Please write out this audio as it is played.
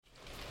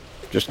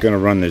Just going to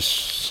run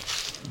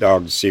this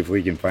dog to see if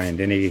we can find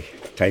any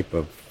type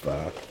of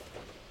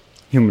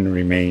human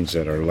remains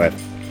that are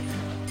left.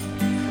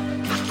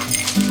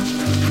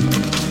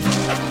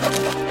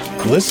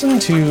 Listen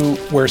to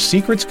Where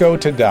Secrets Go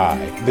to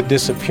Die, The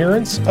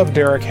Disappearance of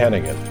Derek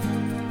Hennigan.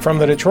 From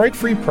the Detroit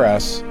Free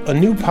Press, a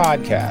new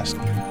podcast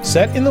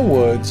set in the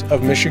woods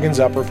of Michigan's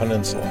Upper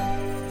Peninsula.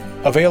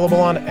 Available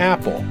on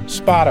Apple,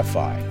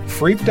 Spotify,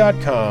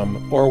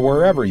 Freep.com, or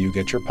wherever you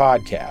get your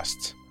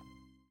podcasts.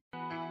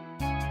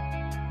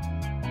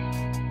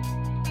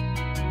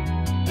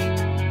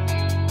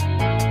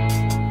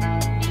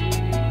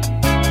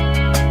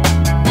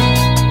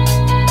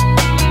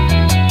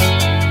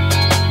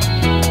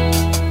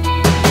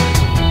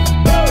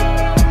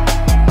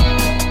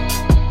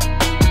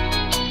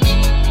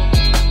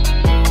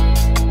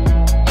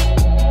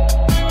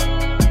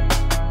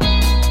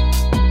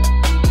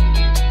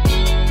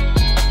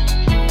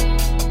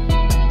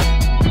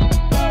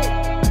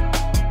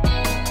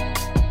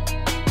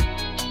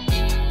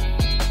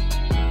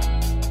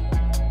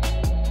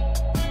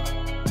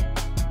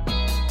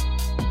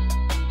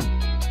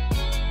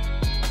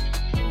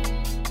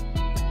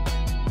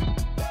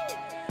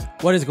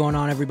 What is going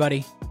on,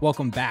 everybody?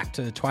 Welcome back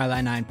to the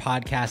Twilight Nine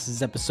podcast. This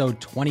is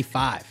episode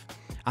 25.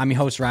 I'm your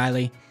host,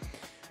 Riley.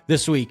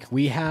 This week,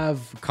 we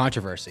have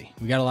controversy.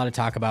 We got a lot to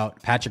talk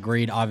about. Patrick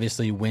Reed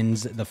obviously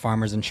wins the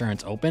Farmers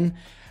Insurance Open,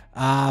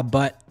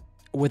 but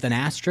with an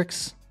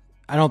asterisk.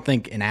 I don't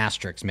think an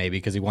asterisk, maybe,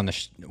 because he won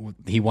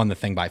the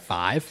thing by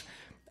 5.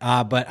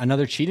 But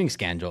another cheating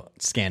scandal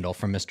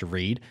from Mr.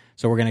 Reed.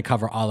 So we're going to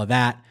cover all of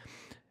that.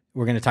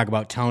 We're going to talk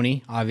about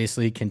Tony,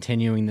 obviously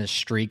continuing this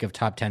streak of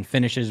top 10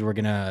 finishes. We're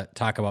going to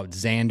talk about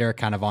Xander,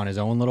 kind of on his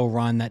own little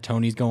run that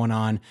Tony's going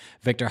on.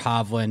 Victor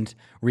Hovland,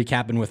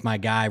 recapping with my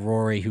guy,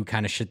 Rory, who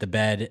kind of shit the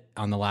bed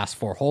on the last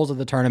 4 holes of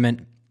the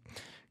tournament.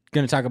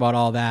 Going to talk about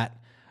all that.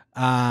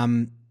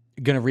 Going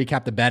to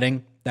recap the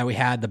betting that we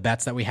had, the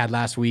bets that we had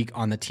last week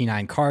on the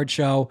T9 card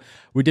show.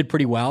 We did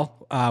pretty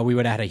well. We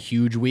would have had a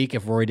huge week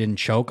if Rory didn't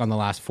choke on the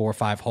last 4 or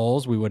 5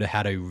 holes. We would have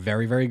had a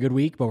very, very good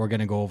week, but we're going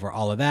to go over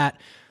all of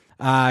that.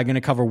 Going to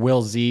cover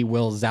Will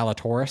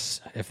Zalatoris,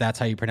 if that's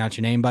how you pronounce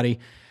your name, buddy.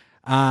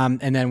 And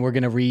then we're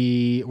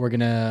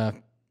gonna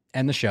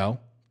end the show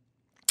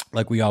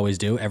like we always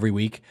do every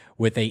week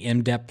with a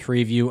in-depth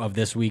preview of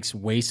this week's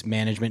Waste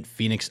Management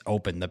Phoenix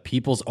Open, the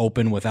People's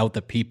Open without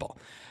the people.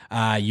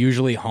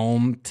 Usually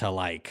home to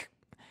like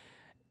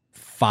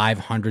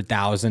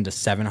 500,000 to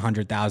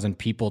 700,000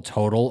 people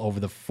total over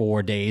the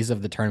 4 days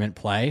of the tournament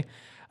play.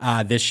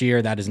 This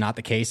year, that is not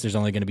the case. There's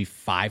only going to be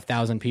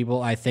 5,000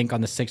 people, I think, on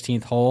the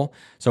 16th hole.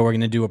 So we're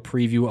going to do a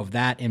preview of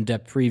that,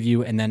 in-depth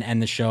preview, and then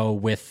end the show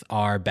with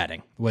our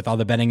betting, with all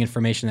the betting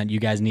information that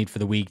you guys need for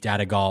the week,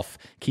 data golf,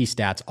 key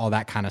stats, all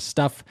that kind of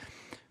stuff.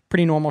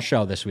 Pretty normal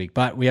show this week,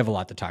 but we have a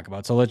lot to talk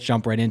about. So let's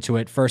jump right into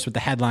it. First with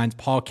the headlines,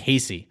 Paul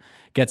Casey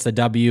gets the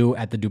W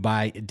at the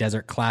Dubai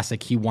Desert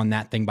Classic. He won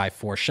that thing by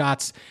 4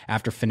 shots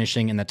after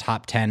finishing in the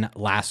top 10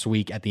 last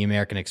week at the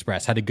American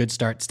Express. Had a good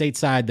start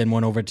stateside, then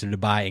went over to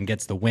Dubai and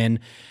gets the win.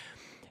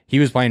 He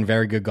was playing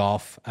very good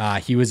golf.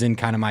 He was in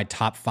kind of my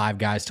top 5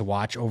 guys to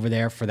watch over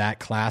there for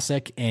that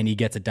classic, and he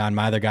gets it done.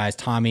 My other guys,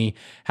 Tommy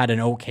had an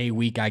okay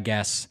week, I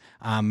guess.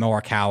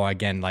 Morikawa,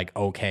 again, like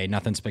okay.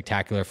 Nothing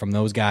spectacular from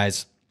those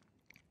guys.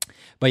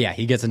 But yeah,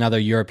 he gets another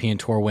European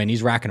Tour win.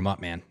 He's racking them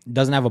up, man.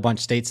 Doesn't have a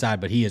bunch stateside,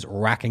 but he is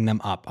racking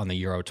them up on the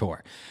Euro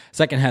Tour.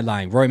 Second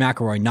headline, Rory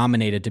McIlory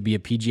nominated to be a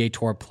PGA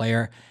Tour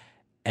Player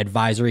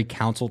Advisory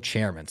Council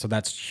Chairman. So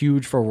that's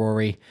huge for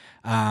Rory.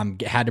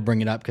 Had to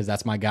bring it up because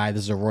that's my guy.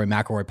 This is a Rory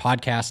McIlory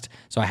podcast,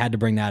 so I had to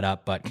bring that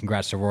up, but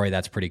congrats to Rory.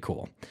 That's pretty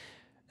cool.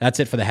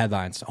 That's it for the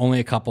headlines. Only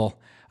a couple.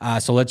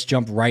 So let's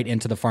jump right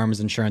into the Farmers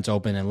Insurance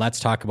Open, and let's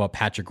talk about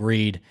Patrick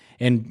Reed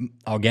and,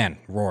 again,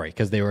 Rory,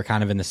 because they were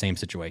kind of in the same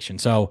situation.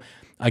 So,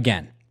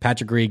 again,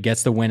 Patrick Reed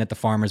gets the win at the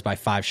Farmers by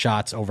 5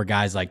 shots over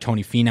guys like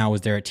Tony Finau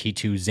was there at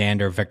T2,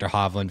 Xander, Victor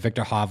Hovland.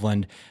 Victor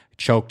Hovland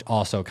choked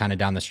also kind of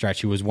down the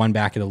stretch. He was 1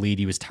 back of the lead.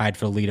 He was tied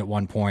for the lead at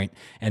one point,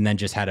 and then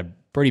just had a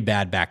pretty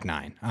bad back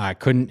 9.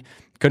 Couldn't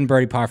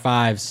birdie par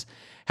 5s,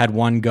 had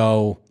one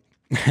go.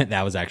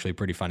 That was actually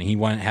pretty funny. He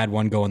had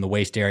one go in the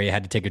waist area,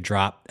 had to take a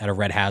drop at a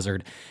red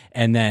hazard,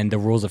 and then the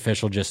rules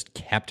official just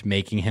kept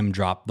making him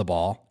drop the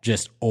ball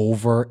just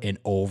over and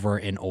over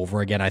and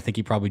over again. I think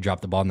he probably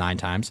dropped the ball 9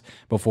 times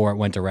before it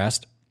went to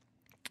rest.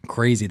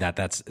 Crazy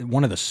that's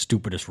one of the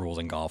stupidest rules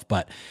in golf.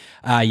 But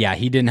yeah,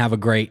 he didn't have a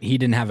great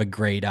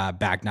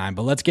back 9.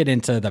 But let's get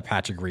into the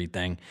Patrick Reed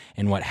thing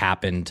and what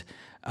happened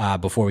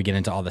before we get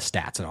into all the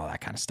stats and all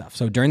that kind of stuff.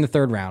 So during the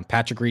 3rd round,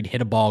 Patrick Reed hit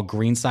a ball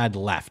greenside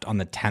left on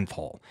the 10th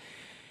hole.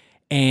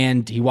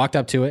 And he walked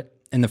up to it,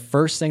 and the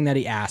first thing that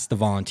he asked the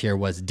volunteer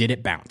was, did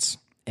it bounce?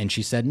 And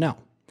she said no.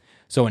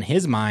 So in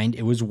his mind,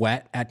 it was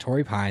wet at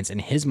Torrey Pines. In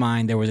his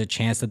mind, there was a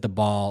chance that the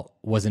ball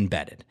was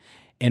embedded.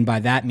 And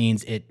by that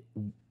means it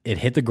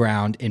hit the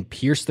ground and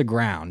pierced the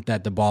ground,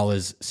 that the ball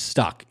is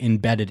stuck,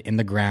 embedded in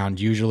the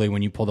ground. Usually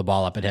when you pull the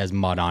ball up, it has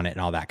mud on it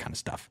and all that kind of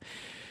stuff.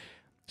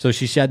 So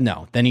she said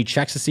no. Then he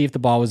checks to see if the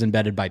ball was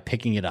embedded by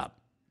picking it up.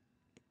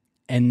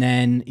 And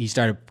then he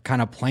started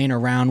kind of playing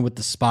around with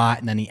the spot.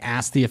 And then he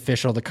asked the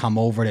official to come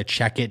over to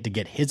check it, to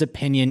get his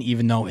opinion,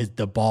 even though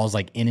the ball's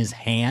like in his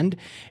hand.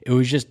 It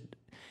was just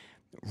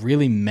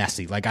really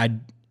messy. Like,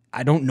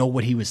 I don't know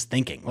what he was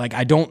thinking. Like,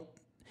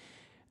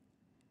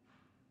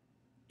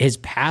 his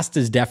past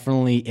is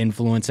definitely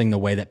influencing the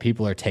way that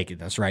people are taking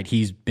this, right?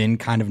 He's been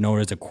kind of known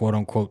as a quote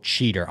unquote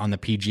cheater on the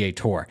PGA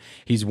Tour.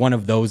 He's one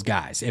of those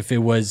guys. If it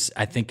was,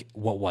 I think,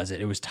 what was it?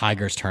 It was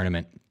Tiger's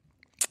tournament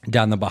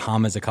down the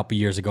Bahamas a couple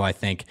years ago, I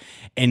think.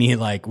 And he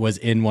like was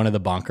in one of the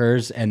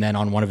bunkers, and then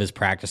on one of his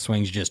practice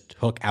swings just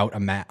took out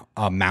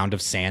a mound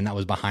of sand that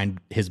was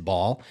behind his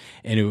ball.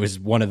 And it was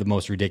one of the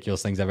most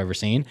ridiculous things I've ever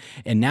seen.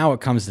 And now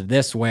it comes to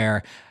this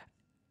where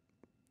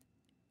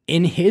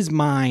in his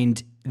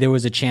mind, there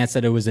was a chance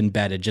that it was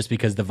embedded just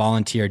because the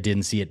volunteer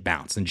didn't see it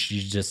bounce, and she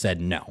just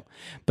said no.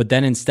 But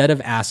then instead of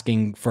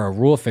asking for a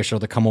rule official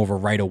to come over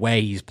right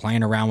away, he's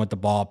playing around with the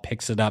ball,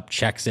 picks it up,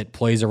 checks it,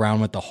 plays around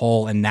with the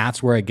hole, and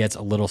that's where it gets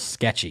a little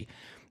sketchy,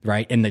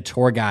 right? And the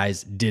tour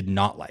guys did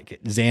not like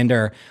it.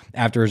 Xander,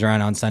 after his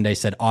round on Sunday,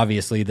 said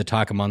obviously the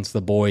talk amongst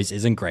the boys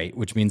isn't great,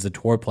 which means the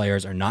tour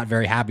players are not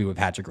very happy with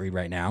Patrick Reed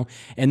right now,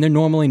 and they're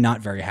normally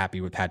not very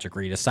happy with Patrick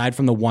Reed. Aside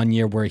from the 1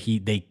 year where he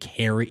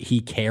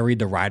carried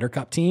the Ryder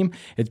Cup team,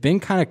 it's been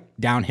kind of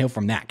downhill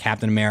from that.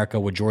 Captain America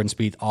with Jordan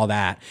Spieth, all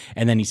that,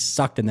 and then he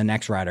sucked in the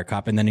next Ryder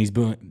Cup, and then he's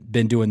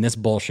been doing this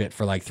bullshit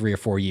for like 3 or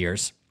 4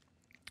 years.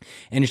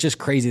 And it's just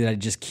crazy that it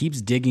just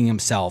keeps digging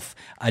himself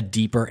a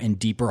deeper and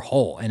deeper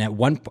hole. And at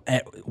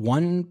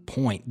one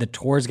point, the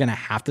tour is going to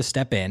have to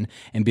step in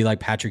and be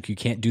like, Patrick, you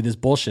can't do this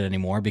bullshit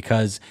anymore,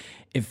 because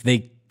if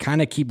they kind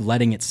of keep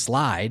letting it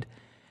slide,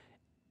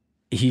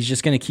 he's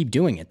just going to keep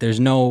doing it. There's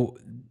no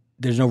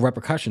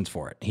repercussions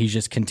for it. He's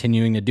just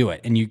continuing to do it.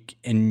 And you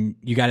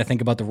got to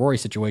think about the Rory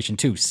situation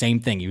too.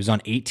 Same thing. He was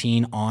on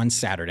 18 on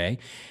Saturday,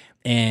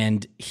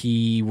 and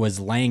he was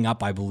laying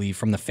up, I believe,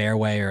 from the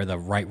fairway or the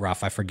right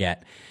rough, I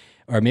forget,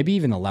 or maybe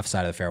even the left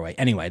side of the fairway.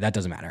 Anyway, that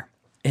doesn't matter.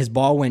 His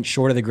ball went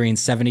short of the green,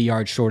 70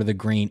 yards short of the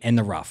green in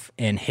the rough,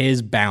 and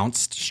his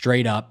bounced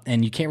straight up,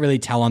 and you can't really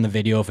tell on the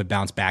video if it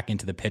bounced back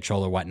into the pitch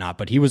hole or whatnot,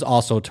 but he was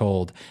also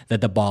told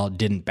that the ball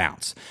didn't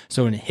bounce.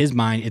 So in his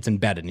mind, it's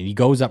embedded, and he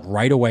goes up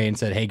right away and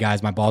said, hey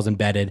guys, my ball's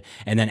embedded,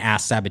 and then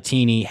asked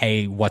Sabatini,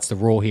 hey, what's the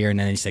rule here? And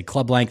then he said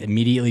club length,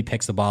 immediately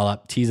picks the ball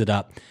up, tees it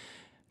up,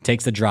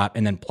 takes the drop,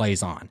 and then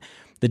plays on.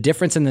 The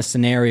difference in this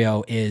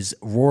scenario is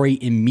Rory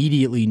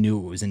immediately knew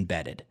it was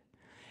embedded,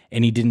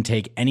 and he didn't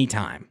take any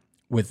time.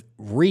 With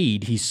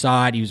Reed, he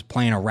saw it, he was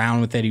playing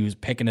around with it, he was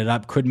picking it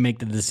up, couldn't make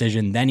the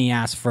decision. Then he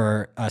asked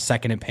for a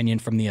second opinion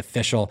from the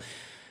official.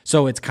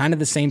 So it's kind of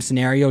the same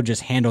scenario,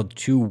 just handled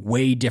two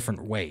way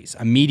different ways.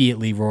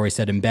 Immediately, Rory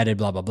said embedded,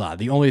 blah, blah, blah.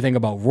 The only thing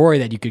about Rory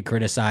that you could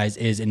criticize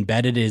is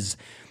embedded is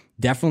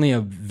definitely a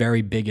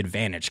very big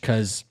advantage,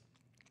 because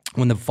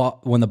when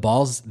the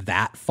ball's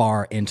that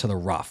far into the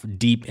rough,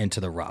 deep into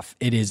the rough,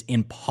 it is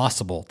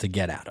impossible to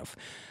get out of.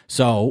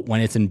 So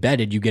when it's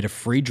embedded, you get a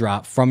free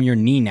drop from your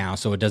knee now,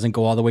 so it doesn't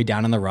go all the way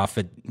down in the rough.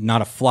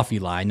 Not a fluffy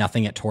lie.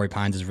 Nothing at Torrey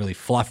Pines is really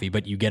fluffy,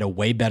 but you get a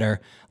way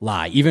better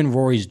lie. Even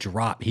Rory's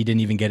drop, he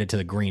didn't even get it to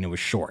the green. It was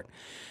short.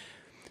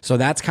 So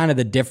that's kind of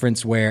the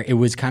difference, where it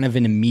was kind of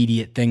an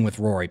immediate thing with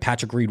Rory.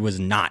 Patrick Reed was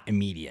not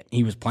immediate.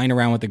 He was playing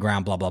around with the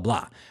ground, blah, blah,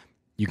 blah.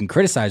 You can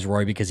criticize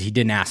Rory because he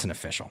didn't ask an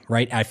official,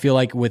 right? I feel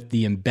like with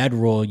the embed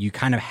rule, you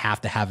kind of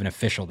have to have an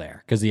official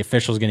there, because the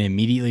official is going to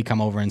immediately come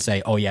over and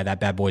say, oh yeah,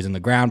 that bad boy's in the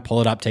ground, pull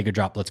it up, take a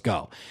drop, let's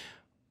go.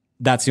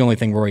 That's the only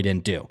thing Rory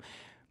didn't do.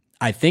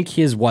 I think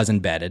his was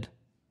embedded.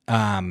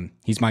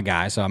 He's my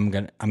guy, so I'm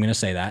gonna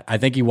say that. I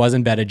think he was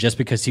embedded just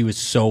because he was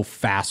so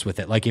fast with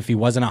it. Like, if he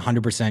wasn't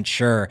 100%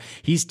 sure,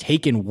 he's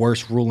taken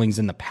worse rulings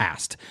in the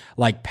past.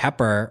 Like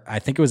Pepper, I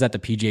think it was at the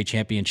PGA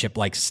Championship,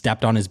 like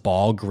stepped on his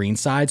ball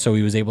greenside, so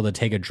he was able to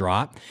take a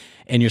drop,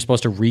 and you're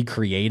supposed to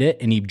recreate it,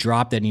 and he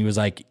dropped it, and he was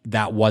like,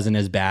 that wasn't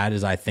as bad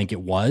as I think it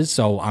was,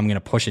 so I'm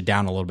gonna push it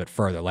down a little bit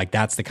further. Like,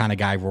 that's the kind of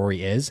guy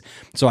Rory is.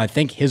 So I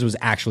think his was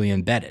actually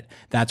embedded.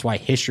 That's why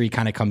history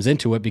kind of comes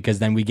into it, because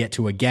then we get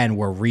to, again,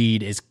 where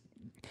Reed is,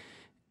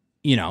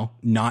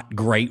 not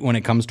great when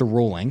it comes to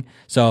ruling.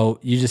 So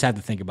you just have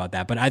to think about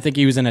that. But I think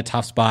he was in a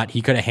tough spot.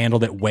 He could have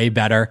handled it way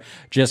better,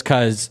 just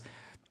because,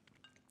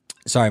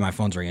 sorry, my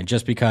phone's ringing,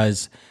 just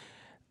because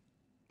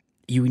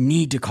you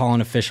need to call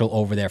an official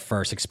over there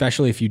first,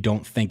 especially if you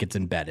don't think it's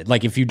embedded.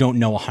 Like, if you don't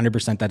know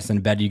 100% that it's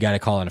embedded, you got to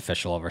call an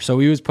official over. So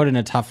he was put in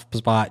a tough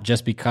spot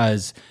just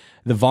because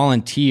the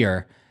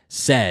volunteer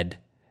said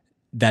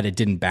that it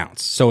didn't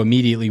bounce. So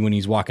immediately when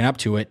he's walking up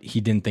to it,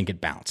 he didn't think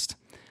it bounced.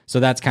 So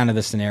that's kind of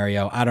the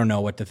scenario. I don't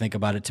know what to think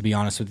about it, to be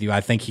honest with you.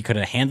 I think he could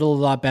have handled it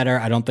a lot better.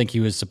 I don't think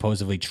he was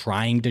supposedly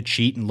trying to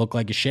cheat and look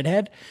like a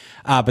shithead,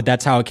 but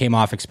that's how it came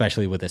off,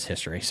 especially with this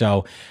history.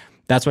 So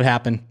that's what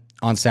happened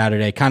on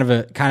Saturday. Kind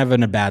of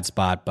in a bad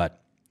spot, but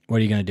what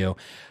are you going to do?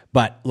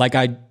 But like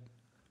I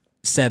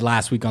said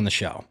last week on the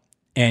show,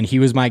 and he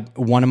was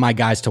one of my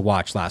guys to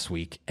watch last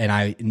week, and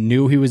I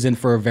knew he was in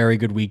for a very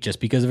good week just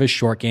because of his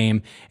short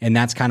game, and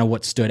that's kind of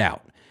what stood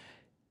out.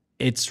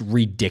 It's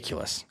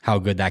ridiculous how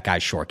good that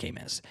guy's short game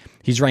is.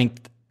 He's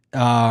ranked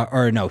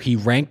he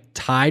ranked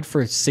tied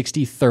for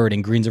 63rd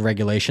in greens of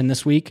regulation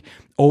this week.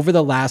 Over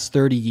the last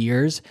 30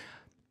 years,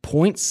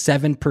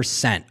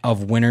 0.7%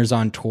 of winners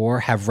on tour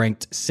have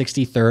ranked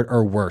 63rd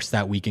or worse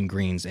that week in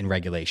greens in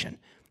regulation.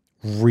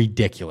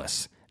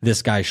 Ridiculous.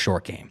 This guy's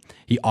short game.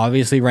 He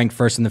obviously ranked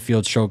first in the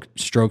field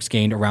strokes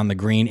gained around the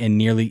green and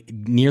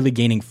nearly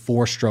gaining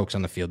 4 strokes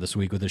on the field this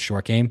week with his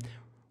short game.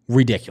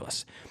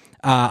 Ridiculous.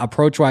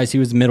 Approach-wise, he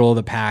was middle of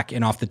the pack,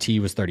 and off the tee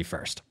was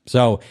 31st.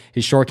 So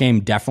his short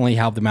game definitely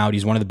helped him out.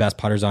 He's one of the best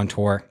putters on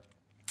tour.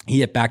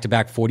 He hit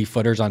back-to-back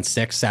 40-footers on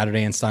 6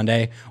 Saturday and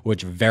Sunday,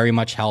 which very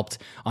much helped.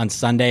 On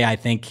Sunday, I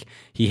think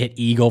he hit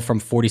eagle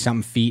from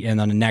 40-something feet, and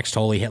on the next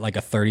hole, he hit like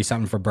a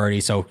 30-something for birdie.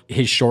 So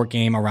his short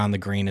game around the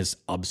green is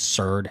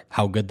absurd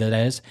how good that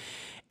is.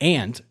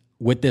 And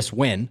with this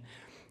win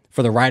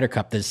for the Ryder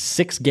Cup, there's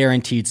 6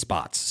 guaranteed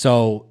spots.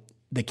 So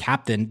the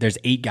captain, there's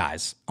 8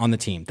 guys on the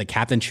team. The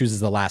captain chooses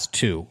the last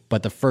 2,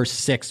 but the first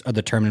 6 are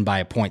determined by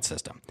a point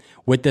system.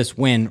 With this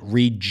win,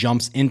 Reed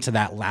jumps into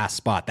that last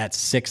spot, that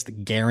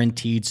 6th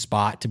guaranteed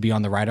spot to be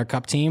on the Ryder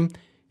Cup team.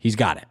 He's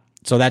got it.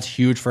 So that's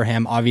huge for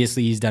him.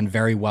 Obviously, he's done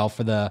very well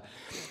for the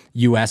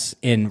U.S.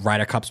 in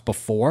Ryder Cups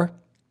before.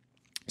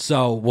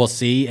 So we'll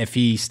see if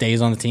he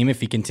stays on the team.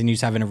 If he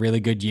continues having a really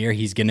good year,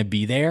 he's going to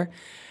be there.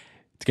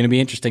 It's going to be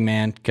interesting,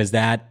 man, because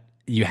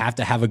you have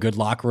to have a good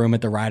locker room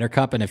at the Ryder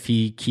Cup. And if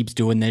he keeps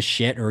doing this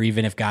shit, or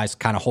even if guys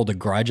kind of hold a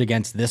grudge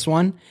against this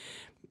one,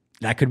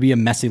 that could be a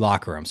messy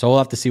locker room. So we'll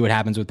have to see what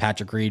happens with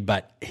Patrick Reed,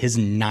 but his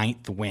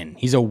 9th win.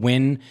 He's a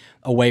win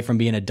away from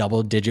being a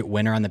double-digit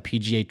winner on the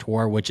PGA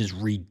Tour, which is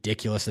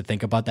ridiculous to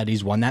think about that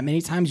he's won that many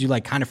times. You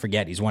kind of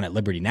forget. He's won at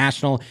Liberty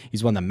National.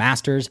 He's won the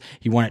Masters.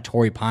 He won at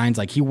Torrey Pines.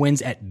 He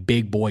wins at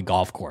big boy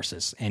golf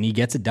courses, and he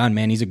gets it done,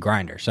 man. He's a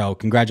grinder. So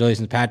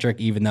congratulations, Patrick,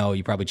 even though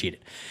you probably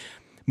cheated.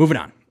 Moving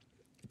on.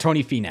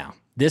 Tony Finau.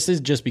 This is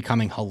just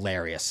becoming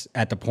hilarious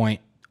at the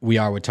point we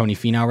are with Tony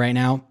Finau right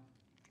now.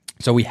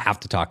 So we have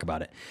to talk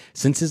about it.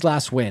 Since his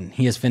last win,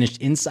 he has finished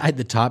inside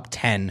the top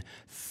 10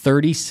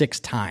 36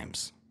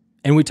 times.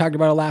 And we talked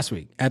about it last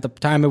week. At the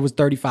time, it was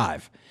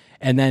 35.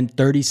 And then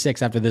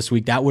 36 after this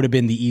week. That would have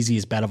been the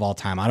easiest bet of all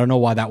time. I don't know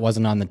why that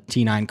wasn't on the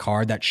T9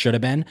 card. That should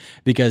have been,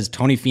 because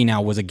Tony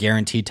Finau was a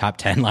guaranteed top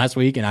 10 last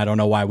week, and I don't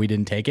know why we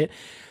didn't take it.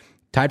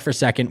 Tied for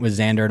second with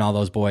Xander and all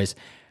those boys.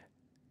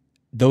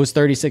 Those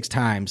 36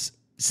 times,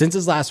 since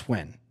his last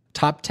win,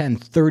 top 10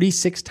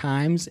 36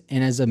 times,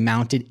 and has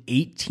amounted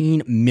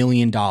 $18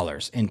 million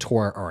in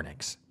tour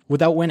earnings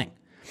without winning.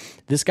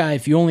 This guy,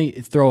 if you only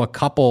throw a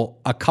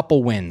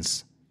couple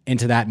wins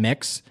into that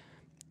mix,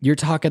 you're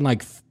talking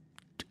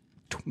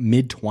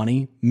mid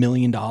 $20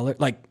 million,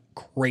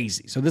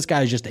 crazy. So this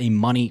guy is just a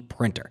money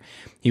printer.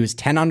 He was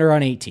 10 under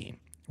on 18.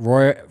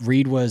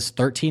 Reed was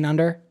 13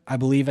 under, I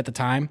believe, at the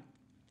time.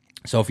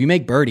 So if you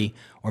make birdie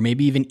or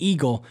maybe even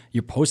eagle,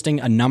 you're posting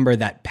a number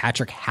that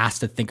Patrick has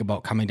to think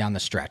about coming down the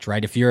stretch,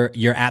 right? If you're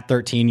at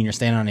 13 and you're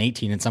standing on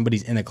 18 and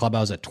somebody's in the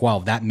clubhouse at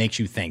 12, that makes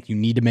you think you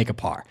need to make a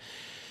par.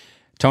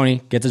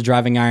 Tony gets his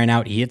driving iron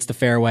out. He hits the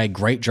fairway,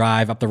 great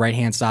drive up the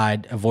right-hand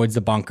side, avoids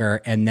the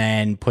bunker, and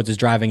then puts his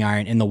driving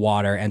iron in the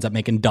water, ends up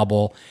making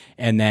double,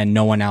 and then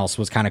no one else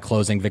was kind of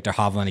closing. Victor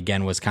Hovland,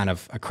 again, was kind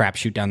of a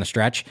crapshoot down the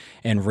stretch,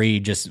 and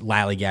Reed just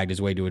lollygagged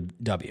his way to a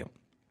W.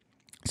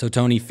 So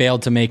Tony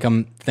failed to make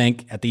him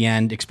think at the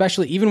end,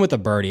 especially even with a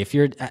birdie. If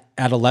you're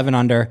at 11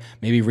 under,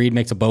 maybe Reed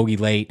makes a bogey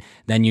late,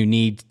 then you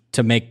need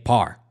to make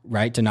par,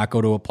 right? To not go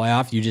to a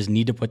playoff. You just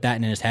need to put that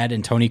in his head,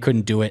 and Tony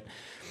couldn't do it.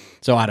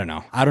 So I don't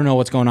know. I don't know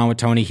what's going on with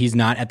Tony. He's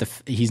not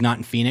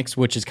in Phoenix,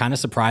 which is kind of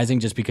surprising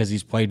just because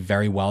he's played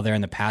very well there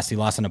in the past. He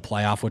lost in a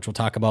playoff, which we'll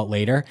talk about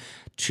later,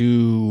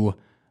 to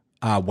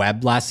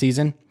Webb last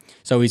season.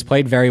 So he's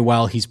played very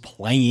well. He's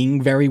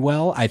playing very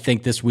well. I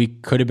think this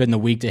week could have been the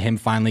week to him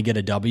finally get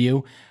a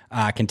W.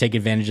 Can take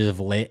advantage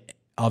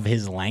of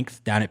his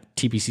length down at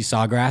TPC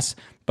Sawgrass,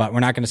 but we're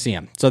not going to see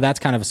him. So that's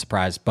kind of a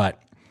surprise,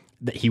 but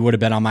he would have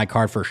been on my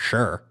card for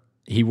sure.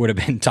 He would have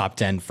been top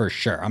 10 for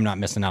sure. I'm not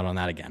missing out on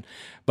that again.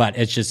 But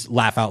it's just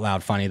laugh out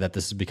loud funny that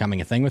this is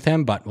becoming a thing with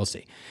him, but we'll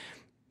see.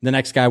 The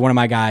next guy, one of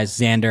my guys,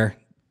 Xander,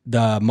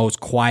 the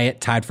most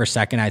quiet, tied for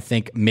second, I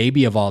think,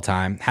 maybe of all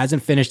time.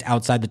 Hasn't finished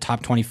outside the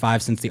top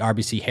 25 since the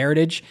RBC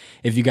Heritage.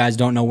 If you guys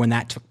don't know when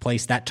that took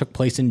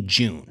place in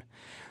June.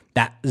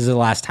 That is the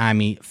last time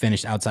he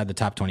finished outside the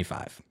top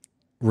 25.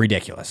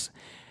 Ridiculous.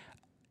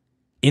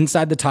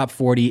 Inside the top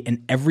 40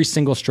 in every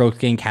single stroke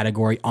gain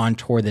category on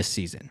tour this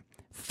season.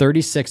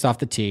 36th off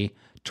the tee,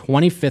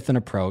 25th in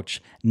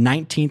approach,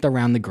 19th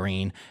around the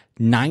green,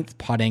 9th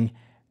putting,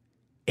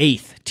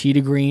 8th tee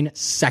to green,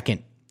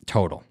 2nd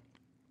total.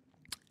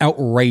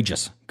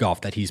 Outrageous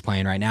golf that he's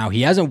playing right now.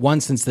 He hasn't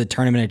won since the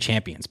Tournament of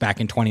Champions back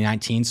in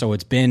 2019, so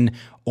it's been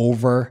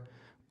over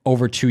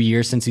 2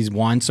 years since he's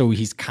won. So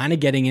he's kind of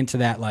getting into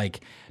that,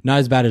 not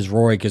as bad as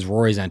Rory, because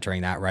Rory's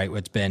entering that, right?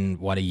 It's been,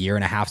 a year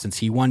and a half since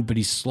he won, but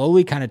he's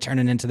slowly kind of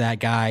turning into that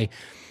guy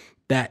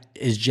that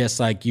is just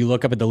you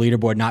look up at the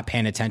leaderboard not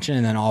paying attention,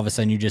 and then all of a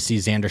sudden you just see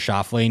Xander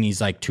Schauffele and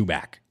he's 2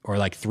 back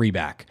or 3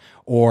 back,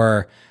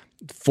 or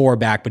 4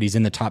 back, but he's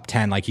in the top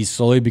 10. Like, he's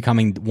slowly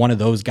becoming one of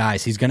those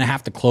guys. He's going to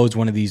have to close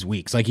one of these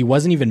weeks. Like, he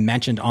wasn't even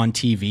mentioned on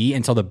TV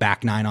until the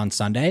back 9 on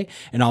Sunday.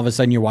 And all of a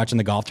sudden you're watching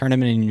the golf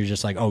tournament and you're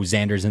just like, oh,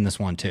 Xander's in this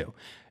one too.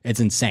 It's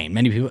insane.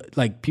 Many people,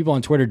 like people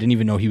on Twitter, didn't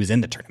even know he was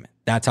in the tournament.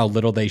 That's how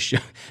little they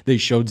showed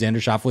Xander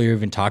Schauffele or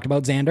even talked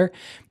about Xander.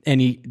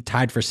 And he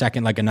tied for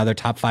second, like another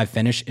top 5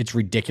 finish. It's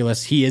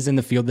ridiculous. He is in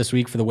the field this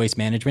week for the Waste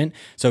Management,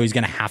 so he's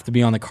going to have to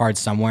be on the card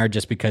somewhere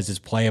just because his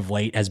play of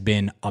late has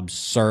been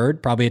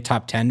absurd. Probably a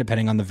top 10,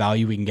 depending on the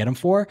value we can get him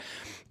for.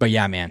 But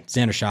yeah, man,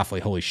 Xander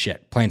Schauffele, holy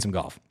shit, playing some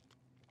golf.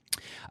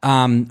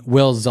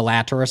 Will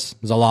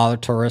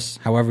Zalatoris,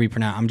 however you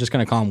pronounce, I'm just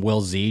going to call him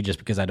Will Z just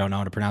because I don't know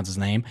how to pronounce his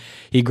name.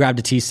 He grabbed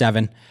a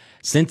T7.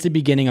 Since the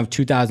beginning of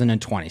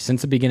 2020,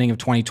 since the beginning of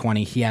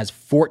 2020, he has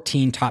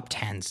 14 top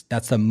 10s.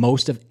 That's the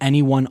most of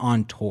anyone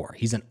on tour.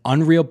 He's an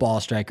unreal ball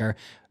striker,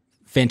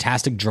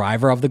 fantastic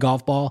driver of the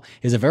golf ball.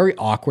 He has a very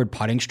awkward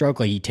putting stroke.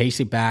 Like, he takes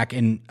it back,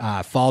 and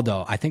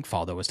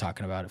Faldo was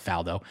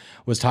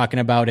talking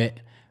about it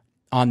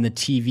on the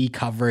TV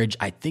coverage.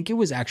 I think it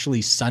was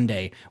actually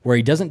Sunday, where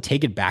he doesn't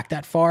take it back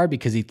that far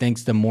because he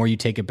thinks the more you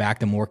take it back,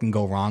 the more can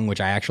go wrong,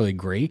 which I actually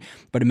agree.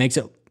 But it makes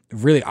it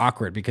really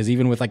awkward because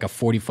even with like a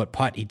 40-foot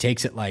putt, he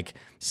takes it like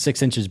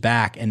 6 inches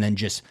back and then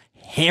just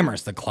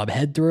hammers the club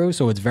head through.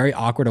 So it's very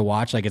awkward to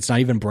watch. Like, it's not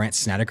even Brandt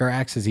Snedeker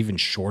X is even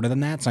shorter than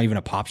that. It's not even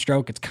a pop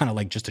stroke. It's kind of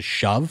like just a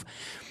shove.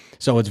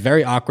 So it's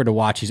very awkward to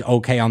watch. He's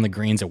okay on the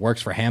greens. It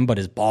works for him, but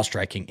his ball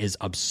striking is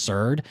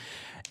absurd.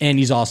 And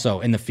he's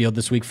also in the field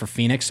this week for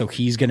Phoenix, so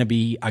he's going to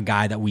be a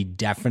guy that we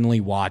definitely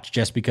watch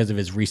just because of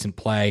his recent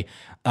play.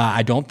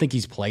 I don't think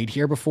he's played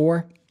here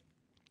before,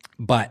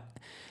 but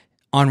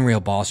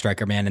unreal ball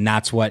striker, man, and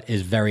that's what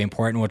is very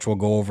important, which we'll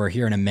go over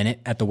here in a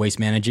minute at the Waste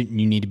Management.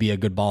 You need to be a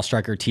good ball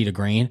striker, tee to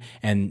green,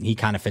 and he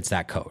kind of fits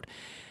that code.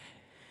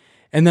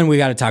 And then we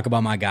got to talk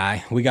about my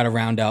guy. We got to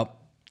round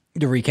up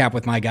the recap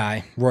with my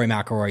guy, Rory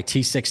McIlory,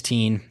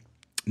 T16.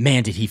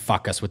 Man, did he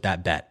fuck us with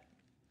that bet.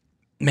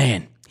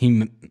 Man,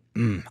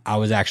 I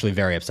was actually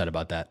very upset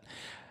about that.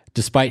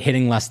 Despite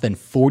hitting less than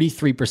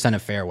 43%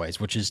 of fairways,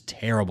 which is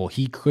terrible,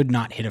 he could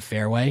not hit a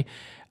fairway.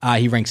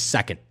 He ranked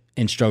second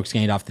in strokes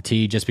gained off the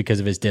tee just because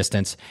of his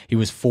distance. He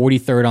was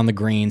 43rd on the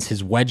greens.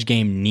 His wedge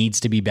game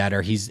needs to be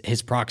better.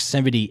 His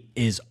proximity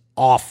is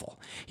awful.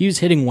 He was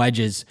hitting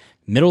wedges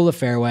middle of the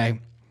fairway,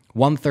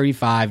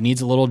 135,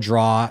 needs a little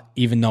draw,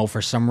 even though for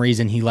some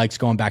reason he likes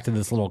going back to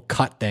this little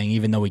cut thing,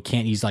 even though he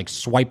can't. He's like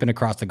swiping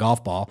across the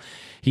golf ball.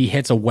 He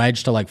hits a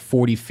wedge to like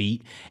 40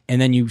 feet, and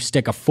then you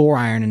stick a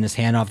 4-iron in his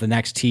hand off the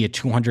next tee, a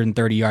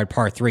 230-yard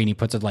par 3, and he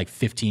puts it like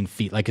 15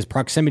 feet. Like, his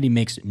proximity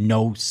makes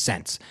no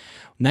sense.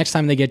 Next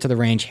time they get to the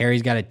range,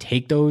 Harry's got to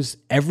take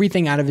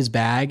everything out of his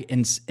bag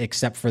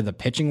except for the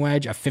pitching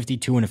wedge, a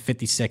 52 and a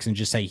 56, and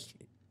just say,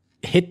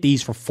 hit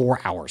these for 4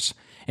 hours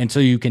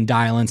until you can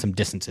dial in some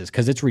distances,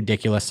 because it's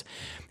ridiculous.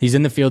 He's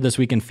in the field this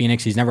week in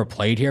Phoenix. He's never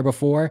played here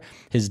before.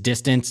 His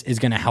distance is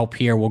going to help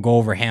here. We'll go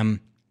over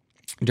him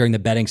during the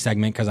betting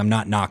segment because I'm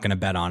not going to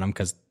bet on him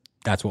because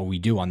that's what we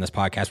do on this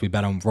podcast. We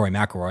bet on Rory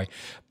McIlroy.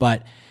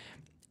 But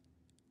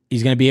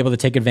he's going to be able to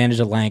take advantage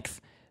of length.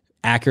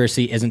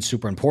 Accuracy isn't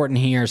super important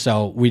here,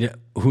 so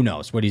who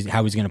knows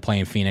how he's going to play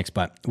in Phoenix,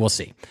 but we'll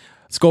see.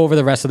 Let's go over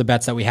the rest of the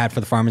bets that we had for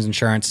the Farmers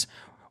Insurance.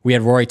 We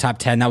had Rory top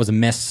 10. That was a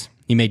miss.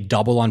 He made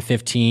double on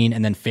 15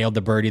 and then failed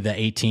to birdie the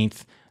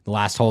 18th, the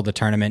last hole of the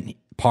tournament,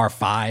 par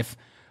 5.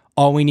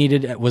 All we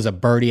needed was a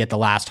birdie at the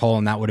last hole,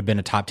 and that would have been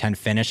a top 10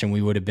 finish, and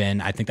we would have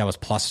been, I think that was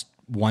plus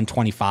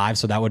 125,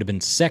 so that would have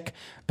been sick,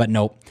 but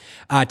nope.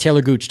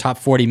 Taylor Gooch, top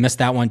 40, missed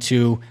that one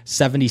too.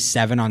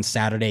 77 on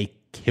Saturday,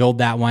 killed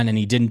that one, and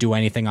he didn't do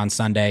anything on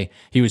Sunday.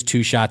 He was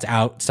 2 shots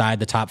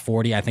outside the top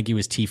 40. I think he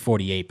was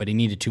T48, but he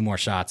needed 2 more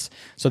shots,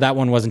 so that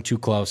one wasn't too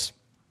close.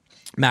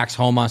 Max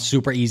Homa,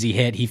 super easy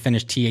hit. He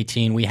finished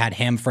T18. We had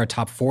him for a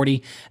top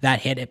 40. That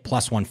hit at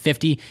plus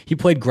 150. He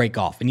played great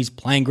golf, and he's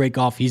playing great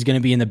golf. He's going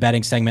to be in the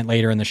betting segment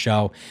later in the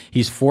show.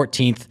 He's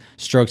 14th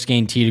strokes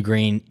gained tee to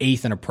green,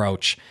 8th in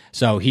approach.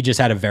 So he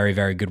just had a very,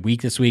 very good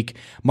week this week.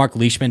 Mark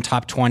Leishman,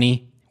 top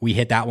 20. We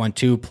hit that one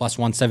too, plus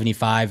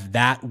 175.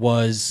 That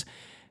was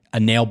a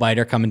nail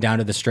biter coming down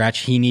to the stretch.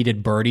 He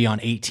needed birdie on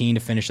 18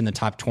 to finish in the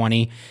top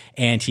 20,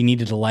 and he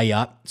needed to lay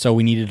up. So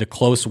we needed a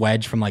close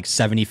wedge from like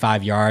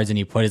 75 yards, and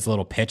he put his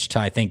little pitch to,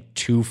 I think,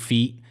 2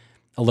 feet,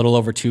 a little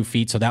over 2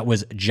 feet. So that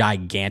was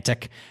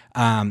gigantic.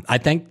 I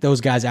think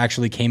those guys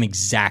actually came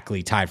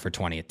exactly tied for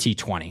 20 at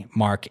T20,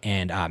 Mark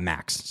and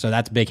Max. So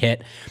that's a big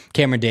hit.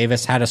 Cameron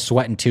Davis had a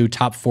sweat in 2,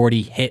 top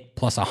 40, hit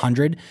plus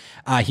 100.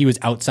 He was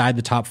outside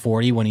the top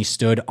 40 when he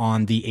stood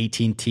on the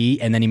 18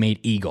 tee, and then he made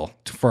eagle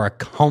for a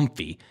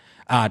comfy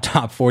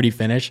top 40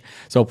 finish,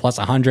 so plus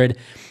 100.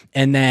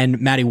 And then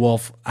Matty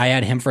Wolf, I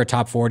had him for a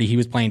top 40. He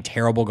was playing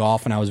terrible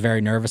golf, and I was very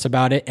nervous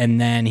about it. And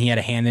then he had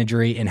a hand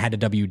injury and had a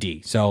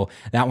WD. So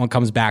that one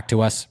comes back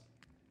to us.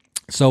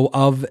 So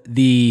of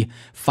the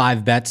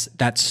 5 bets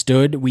that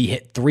stood, we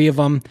hit 3 of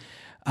them.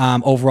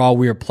 Overall,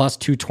 we were plus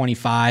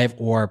 225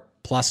 or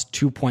plus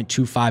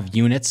 2.25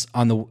 units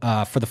on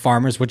the for the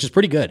Farmers, which is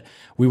pretty good.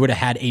 We would have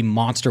had a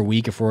monster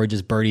week if Rory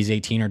just birdies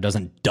 18 or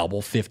doesn't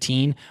double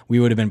 15. We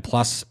would have been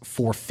plus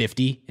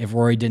 450 if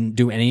Rory didn't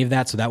do any of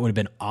that, so that would have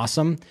been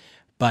awesome.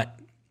 But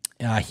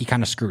he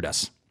kind of screwed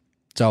us.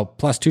 So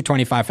plus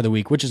 225 for the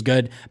week, which is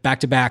good.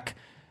 Back-to-back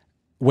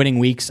winning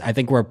weeks. I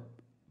think we're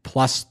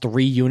plus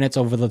 3 units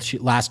over the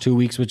last 2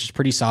 weeks, which is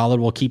pretty solid.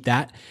 We'll keep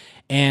that.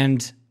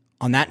 And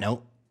on that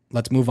note,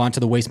 let's move on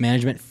to the Waste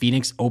Management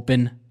Phoenix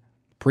Open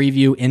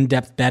preview,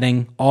 in-depth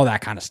betting, all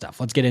that kind of stuff.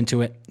 Let's get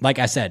into it. Like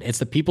I said, it's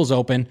the People's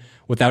Open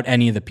without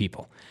any of the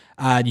people.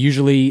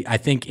 Usually, I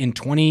think in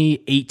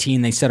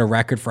 2018, they set a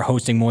record for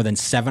hosting more than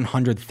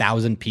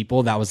 700,000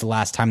 people. That was the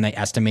last time they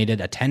estimated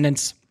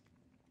attendance.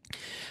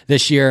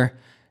 This year,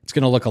 it's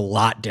going to look a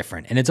lot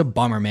different. And it's a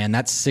bummer, man.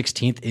 That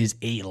 16th is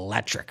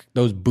electric.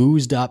 Those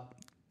boozed up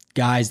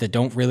guys that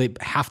don't really,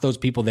 half those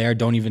people there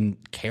don't even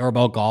care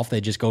about golf.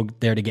 They just go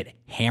there to get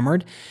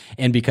hammered.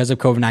 And because of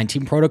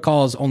COVID-19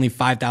 protocols, only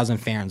 5,000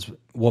 fans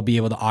will be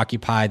able to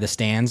occupy the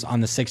stands on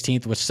the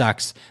 16th, which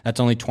sucks. That's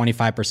only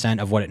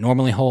 25% of what it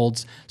normally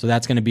holds. So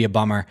that's going to be a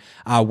bummer.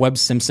 Webb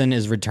Simpson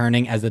is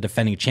returning as the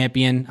defending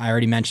champion. I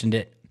already mentioned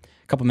it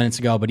a couple minutes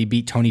ago, but he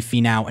beat Tony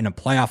Finau in a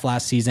playoff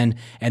last season.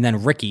 And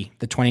then Ricky,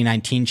 the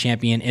 2019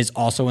 champion, is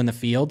also in the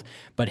field,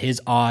 but his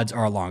odds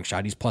are a long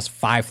shot. He's plus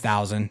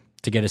 5,000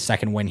 to get a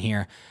second win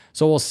here.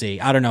 So we'll see.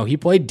 I don't know. He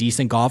played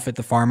decent golf at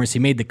the Farmers. He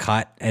made the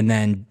cut and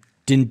then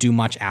didn't do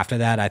much after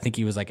that. I think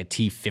he was like a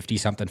T50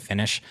 something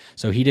finish.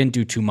 So he didn't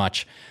do too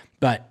much,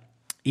 but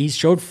he's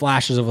showed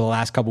flashes over the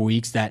last couple of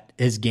weeks that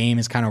his game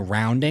is kind of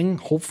rounding.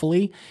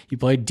 Hopefully he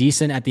played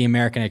decent at the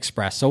American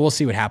Express. So we'll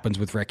see what happens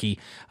with Ricky.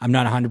 I'm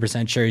not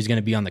 100% sure he's going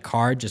to be on the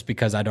card just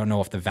because I don't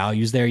know if the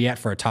value's there yet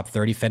for a top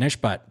 30 finish,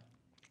 but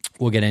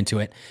we'll get into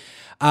it.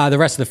 The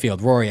rest of the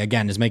field, Rory,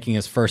 again, is making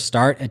his first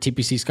start at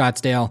TPC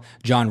Scottsdale.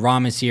 John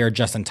Rahm is here.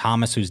 Justin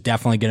Thomas, who's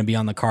definitely going to be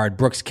on the card.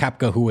 Brooks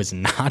Koepka, who is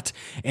not.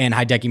 And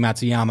Hideki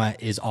Matsuyama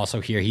is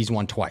also here. He's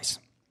won twice.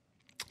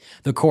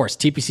 The course,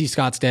 TPC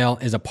Scottsdale,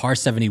 is a par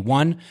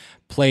 71,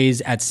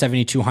 plays at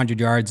 7,200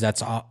 yards.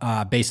 That's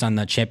based on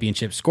the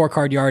championship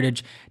scorecard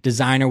yardage.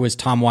 Designer was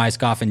Tom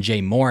Weiskopf and Jay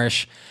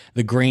Morrish.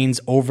 The greens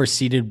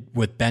overseeded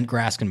with bent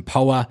grass and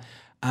POA.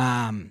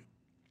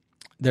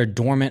 They're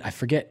dormant. I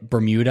forget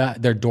Bermuda.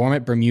 They're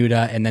dormant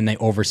Bermuda, and then they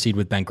overseed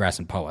with bent grass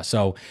and POA.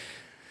 So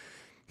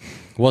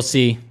we'll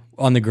see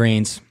on the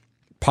greens.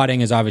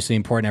 Putting is obviously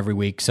important every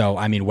week. So,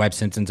 I mean, Webb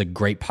Simpson's a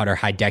great putter.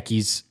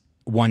 Hideki's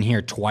won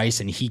here twice,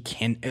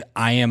 and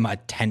I am a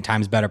 10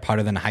 times better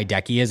putter than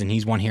Hideki is, and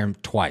he's won here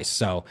twice.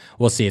 So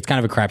we'll see. It's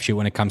kind of a crapshoot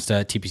when it comes to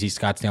TPC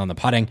Scottsdale and the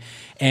putting.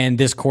 And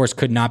this course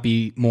could not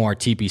be more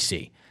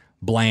TPC.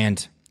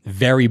 Bland,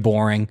 very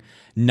boring.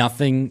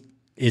 Nothing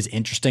is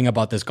interesting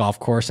about this golf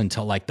course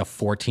until like the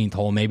 14th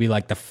hole. Maybe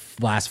like the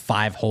last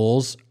 5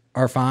 holes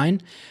are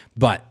fine.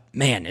 But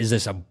man, is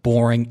this a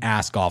boring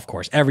ass golf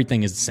course.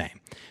 Everything is the same.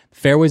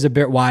 Fairways a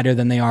bit wider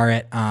than they are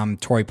at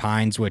Torrey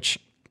Pines, which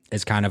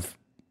is kind of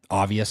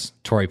obvious.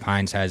 Torrey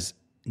Pines has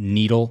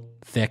needle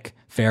thick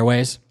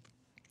fairways.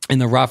 And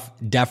the rough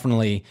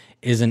definitely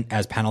isn't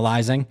as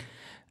penalizing.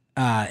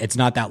 It's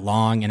not that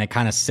long and it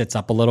kind of sits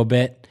up a little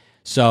bit.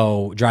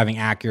 So driving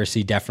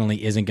accuracy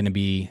definitely isn't going to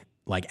be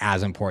like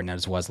as important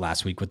as it was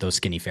last week with those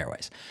skinny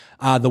fairways.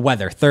 The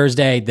weather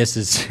Thursday. This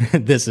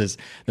is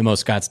the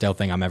most Scottsdale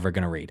thing I'm ever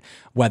going to read.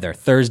 Weather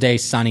Thursday,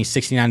 sunny,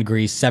 69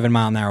 degrees,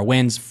 7-mile-an-hour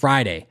winds.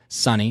 Friday,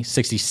 sunny,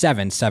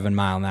 67,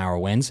 7-mile-an-hour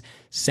winds.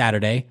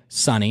 Saturday,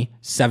 sunny,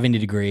 70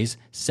 degrees,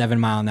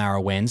 7-mile-an-hour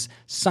winds.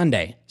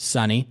 Sunday,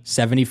 sunny,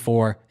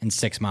 74 and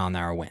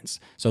 6-mile-an-hour winds.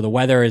 So the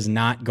weather is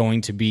not going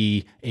to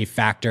be a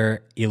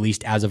factor, at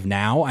least as of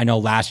now. I know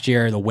last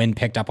year the wind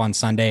picked up on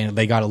Sunday and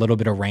they got a little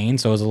bit of rain,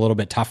 so it was a little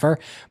bit tougher,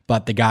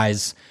 but the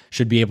guys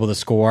should be able to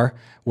score.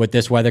 With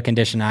this weather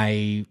condition,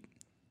 I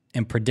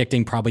am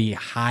predicting probably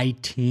high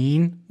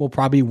teen will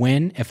probably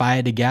win. If I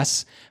had to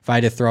guess, if I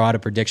had to throw out a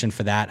prediction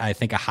for that, I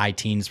think a high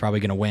teen is probably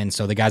going to win.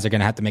 So the guys are going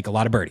to have to make a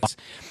lot of birdies.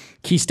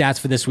 Key stats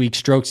for this week: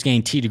 strokes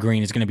gained tee to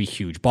green is going to be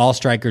huge. Ball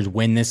strikers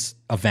win this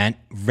event.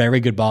 Very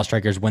good ball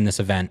strikers win this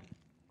event.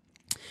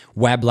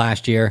 Webb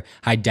last year,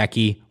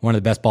 Hideki, one of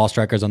the best ball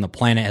strikers on the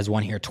planet, has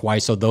won here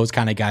twice. So those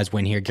kind of guys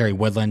win here. Gary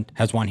Woodland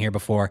has won here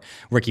before.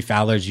 Ricky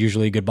Fowler is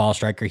usually a good ball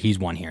striker. He's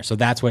won here. So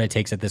that's what it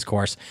takes at this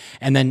course.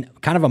 And then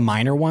kind of a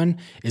minor one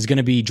is going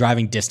to be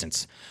driving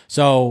distance.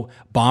 So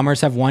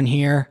bombers have won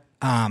here.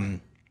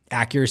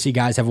 Accuracy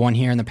guys have won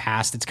here in the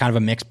past. It's kind of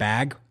a mixed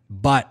bag,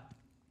 but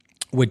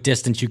with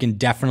distance, you can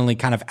definitely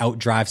kind of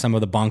outdrive some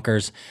of the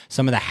bunkers,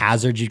 some of the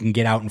hazards you can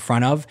get out in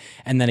front of.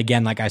 And then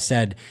again, like I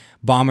said,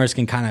 Bombers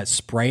can kind of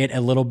spray it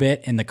a little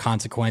bit, and the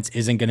consequence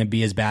isn't going to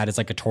be as bad as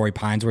like a Torrey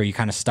Pines where you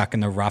kind of stuck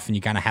in the rough and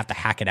you kind of have to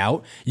hack it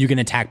out. You can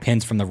attack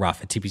pins from the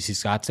rough at TPC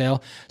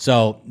Scottsdale.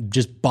 So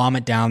just bomb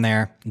it down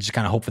there and just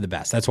kind of hope for the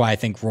best. That's why I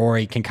think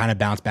Rory can kind of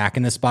bounce back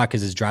in this spot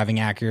because his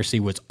driving accuracy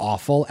was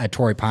awful at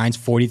Torrey Pines,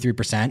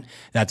 43%.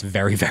 That's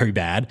very, very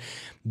bad.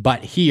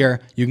 But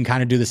here, you can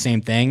kind of do the same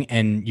thing,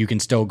 and you can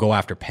still go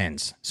after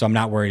pins. So I'm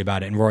not worried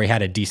about it. And Rory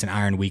had a decent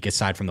iron week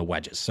aside from the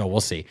wedges. So we'll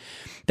see.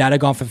 Data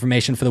golf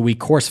information for the week.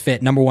 Course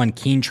fit, number 1,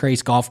 Keen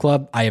Trace Golf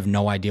Club. I have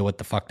no idea what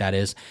the fuck that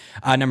is.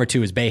 Number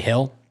 2 is Bay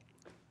Hill.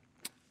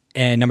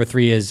 And number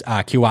 3 is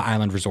Kiawah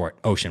Island Resort,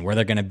 Ocean, where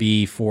they're going to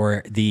be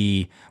for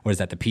the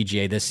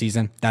PGA this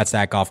season. That's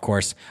that golf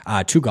course.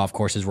 2 golf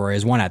courses Rory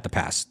has won at the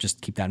past.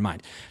 Just keep that in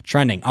mind.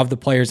 Trending of the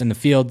players in the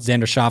field,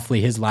 Xander Schauffele,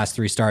 his last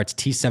 3 starts,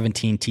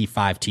 T17,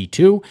 T5,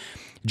 T2.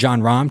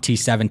 John Rahm,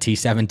 T7,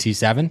 T7,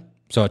 T7.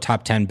 So a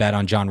top 10 bet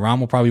on John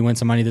Rahm will probably win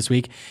some money this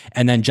week.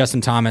 And then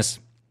Justin Thomas,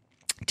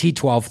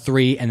 T12,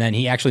 3, and then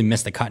he actually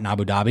missed the cut in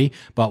Abu Dhabi,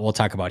 but we'll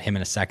talk about him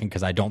in a second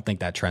because I don't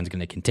think that trend's going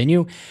to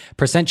continue.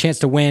 Percent chance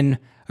to win,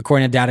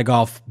 according to Data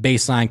Golf,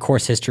 baseline,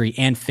 course history,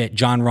 and fit.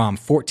 John Rahm,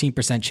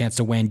 14% chance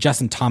to win.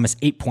 Justin Thomas,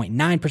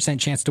 8.9%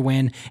 chance to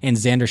win. And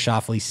Xander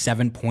Schauffele,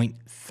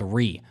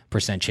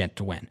 7.3% chance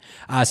to win.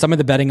 Some of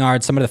the betting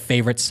odds, some of the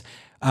favorites,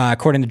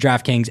 according to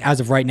DraftKings, as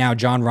of right now,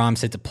 John Rahm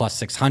sits at plus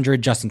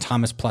 600, Justin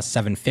Thomas plus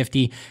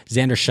 750,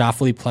 Xander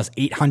Schauffele plus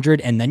 800,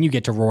 and then you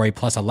get to Rory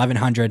plus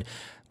 1100.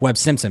 Webb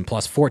Simpson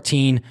plus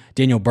 14,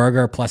 Daniel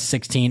Berger plus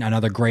 16,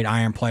 another great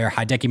iron player.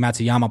 Hideki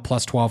Matsuyama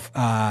plus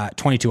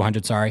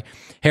 2,200, sorry.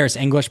 Harris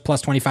English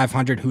plus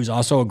 2,500, who's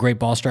also a great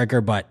ball striker,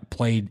 but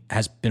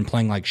has been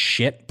playing like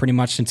shit pretty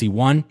much since he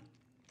won.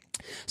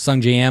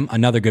 Sung J.M.,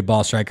 another good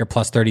ball striker,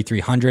 plus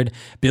 3,300.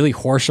 Billy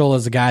Horschel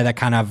is a guy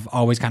that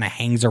always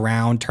hangs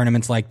around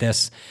tournaments like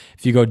this.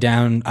 If you go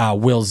down,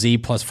 Will Z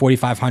plus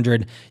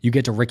 4,500. You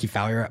get to Ricky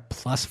Fowler at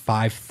plus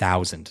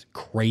 5,000.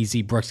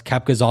 Crazy. Brooks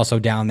Koepka's also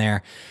down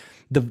there.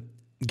 The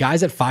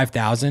guys at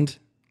 5,000,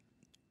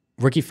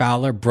 Ricky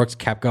Fowler, Brooks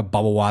Koepka,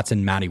 Bubba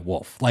Watson, Matty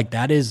Wolff. Like,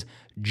 that is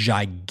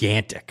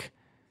gigantic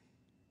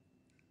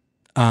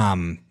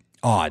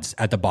odds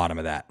at the bottom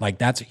of that. Like,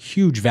 that's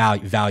huge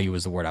value. Value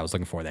is the word I was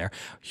looking for there.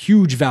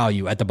 Huge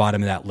value at the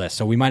bottom of that list.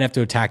 So we might have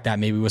to attack that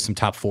maybe with some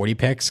top 40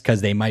 picks because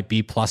they might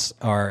be plus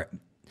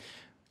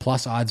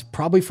odds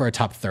probably for a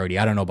top 30.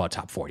 I don't know about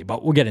top 40,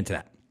 but we'll get into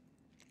that.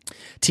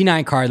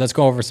 T9 card, let's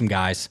go over some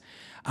guys.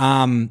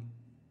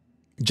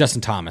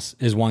 Justin Thomas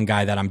is one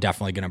guy that I'm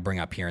definitely going to bring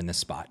up here in this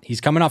spot. He's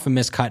coming off a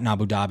missed cut in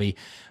Abu Dhabi,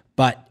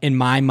 but in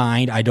my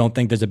mind, I don't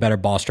think there's a better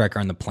ball striker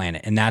on the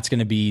planet, and that's going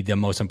to be the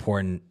most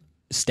important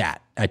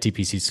stat at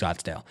TPC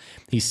Scottsdale.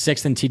 He's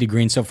 6th in tee to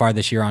green so far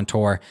this year on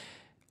tour.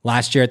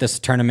 Last year at this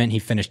tournament, he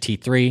finished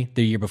T3.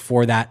 The year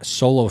before that,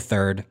 solo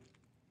 3rd.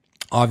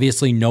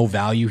 Obviously, no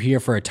value here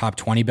for a top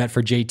 20 bet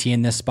for JT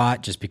in this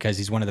spot just because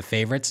he's one of the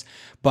favorites,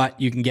 but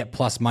you can get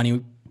plus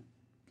money.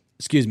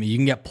 You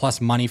can get plus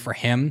money for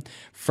him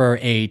for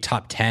a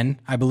top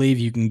 10. I believe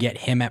you can get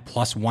him at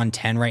plus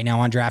 110 right now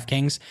on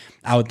DraftKings.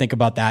 I would think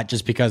about that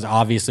just because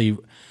obviously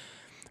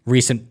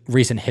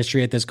recent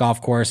history at this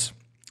golf course.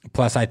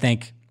 Plus, I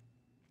think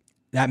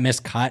that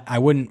missed cut, I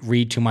wouldn't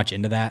read too much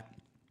into that.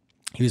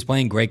 He was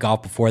playing great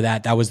golf before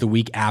that. That was the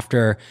week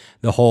after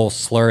the whole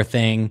slur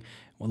thing.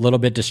 A little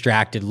bit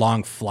distracted,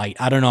 long flight.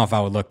 I don't know if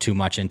I would look too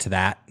much into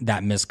that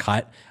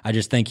miscut. I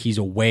just think he's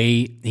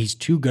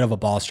too good of a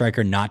ball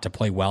striker not to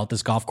play well at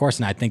this golf course,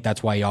 and I think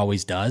that's why he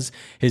always does.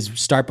 His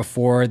start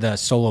before the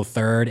solo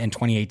 3rd in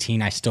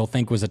 2018, I still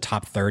think was a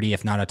top 30,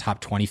 if not a top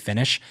 20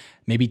 finish,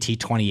 maybe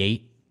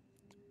T28,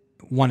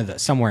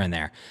 somewhere in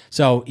there.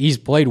 So he's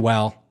played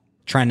well,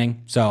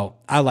 trending. So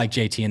I like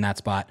JT in that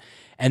spot.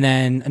 And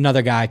then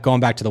another guy, going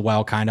back to the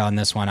well kind of on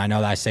this one, I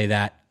know that I say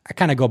that. I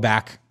kind of go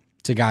back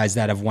to guys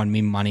that have won me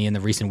money in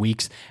the recent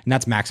weeks, and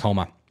that's Max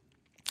Homa.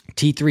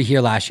 T3 here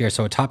last year,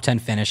 so a top 10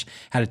 finish,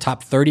 had a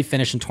top 30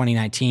 finish in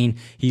 2019.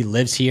 He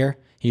lives here.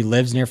 He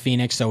lives near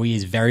Phoenix, so he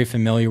is very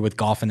familiar with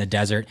golf in the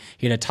desert.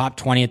 He had a top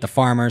 20 at the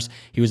Farmers.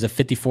 He was a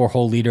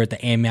 54-hole leader at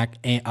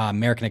the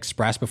American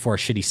Express before a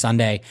shitty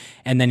Sunday,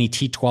 and then he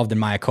T12'd in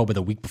Mayakoba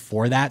the week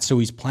before that, so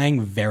he's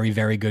playing very,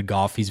 very good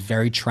golf. He's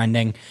very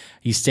trending.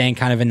 He's staying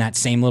kind of in that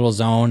same little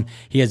zone.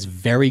 He has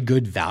very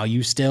good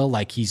value still,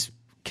 like he's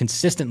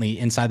consistently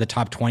inside the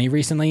top 20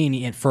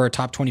 recently, and for a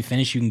top 20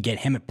 finish, you can get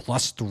him at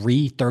plus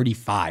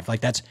 335. Like,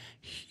 that's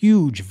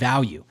huge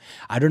value.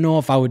 I don't know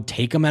if I would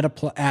take him at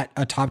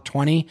a top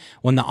 20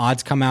 when the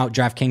odds come out.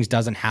 DraftKings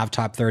doesn't have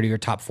top 30 or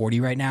top 40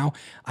 right now.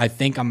 I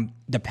think I'm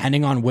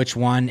depending on which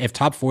one. If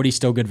top 40 is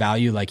still good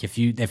value, like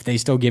if they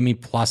still give me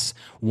plus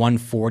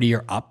 140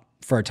 or up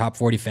for a top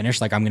 40 finish,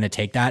 like I'm going to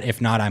take that.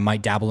 If not, I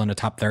might dabble in a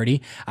top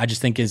 30. I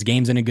just think his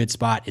game's in a good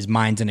spot. His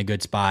mind's in a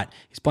good spot.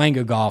 He's playing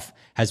good golf,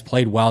 has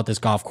played well at this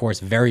golf course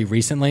very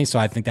recently. So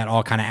I think that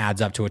all kind of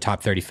adds up to a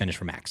top 30 finish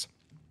for Max.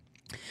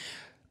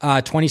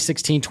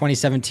 2016,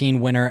 2017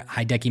 winner,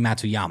 Hideki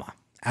Matsuyama.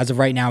 As of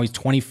right now, he's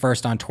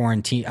 21st on tour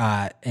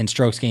in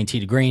strokes gained tee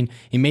to green.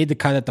 He made the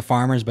cut at the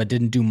Farmers, but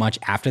didn't do much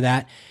after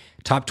that.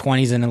 Top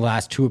 20s in the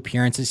last 2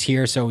 appearances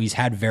here, so he's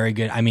had very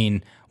good. I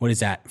mean, what is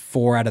that?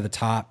 4 out of the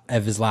top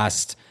of his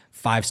last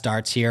 5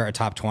 starts here are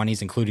top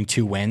 20s, including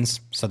 2 wins.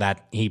 So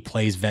that he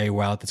plays very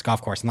well at this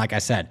golf course. And like I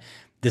said,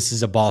 this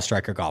is a ball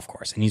striker golf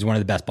course, and he's one of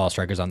the best ball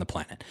strikers on the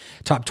planet.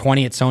 Top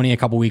 20 at Sony a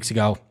couple weeks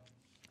ago.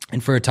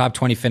 And for a top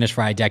 20 finish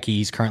for Hideki,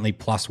 he's currently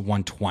plus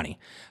 120.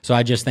 So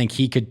I just think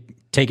he could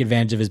take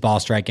advantage of his ball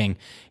striking.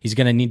 He's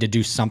going to need to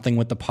do something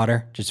with the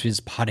putter. Just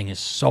his putting is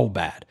so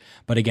bad.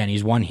 But again,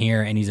 he's won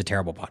here, and he's a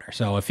terrible putter.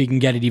 So if he can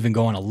get it even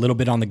going a little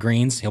bit on the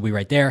greens, he'll be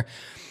right there.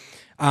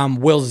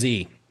 Will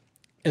Z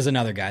is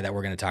another guy that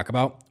we're going to talk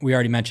about. We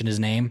already mentioned his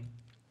name.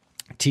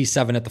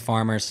 T7 at the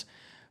Farmers.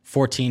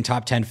 14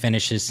 top 10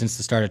 finishes since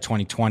the start of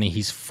 2020.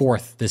 He's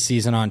 4th this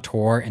season on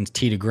tour in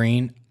tee to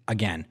green.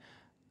 Again,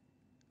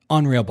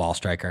 unreal ball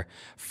striker.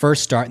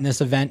 First start in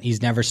this event.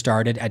 He's never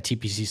started at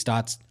TPC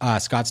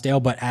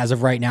Scottsdale, but as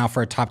of right now,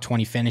 for a top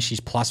 20 finish, he's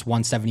plus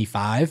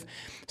 175.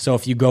 So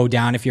if you go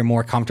down, if you're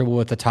more comfortable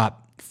with the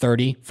top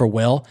 30 for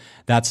Will,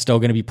 that's still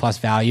going to be plus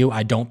value.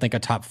 I don't think a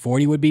top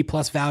 40 would be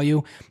plus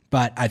value,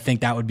 but I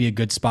think that would be a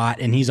good spot.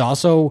 And he's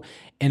also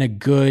in a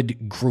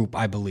good group,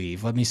 I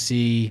believe. Let me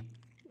see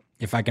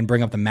if I can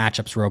bring up the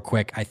matchups real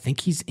quick. I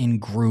think he's in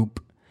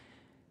group.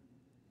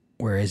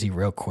 Where is he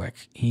real quick?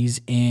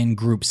 He's in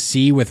Group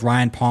C with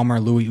Ryan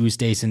Palmer, Louis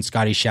Oosthuizen,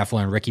 Scotty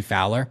Scheffler, and Ricky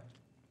Fowler.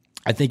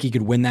 I think he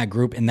could win that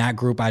group. In that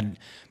group, I'd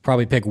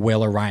probably pick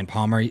Will or Ryan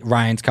Palmer.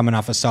 Ryan's coming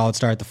off a solid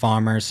start at the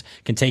Farmers,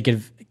 can take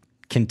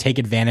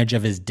advantage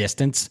of his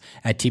distance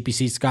at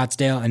TPC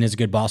Scottsdale, and is a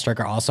good ball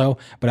striker also.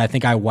 But I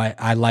think I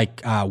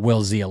like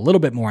Will Z a little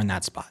bit more in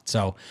that spot.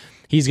 So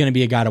he's going to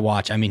be a guy to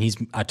watch. I mean, he's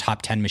a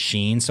top 10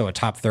 machine, so a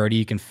top 30,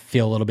 you can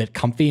feel a little bit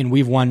comfy, and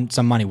we've won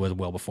some money with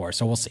Will before,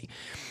 so we'll see.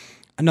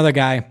 Another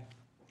guy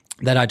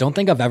that I don't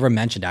think I've ever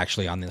mentioned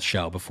actually on this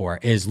show before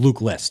is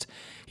Luke List.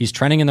 He's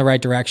trending in the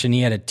right direction.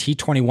 He had a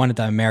T21 at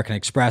the American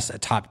Express, a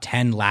top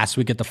 10 last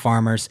week at the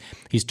Farmers.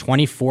 He's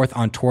 24th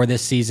on tour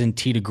this season,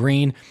 tee to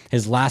green.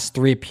 His last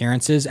 3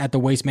 appearances at the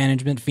Waste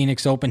Management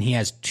Phoenix Open, he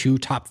has 2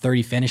 top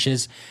 30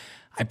 finishes.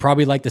 I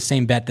probably like the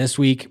same bet this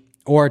week,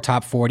 or a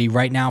top 40.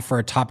 Right now for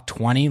a top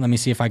 20, let me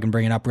see if I can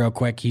bring it up real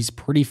quick. He's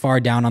pretty far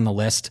down on the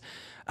list.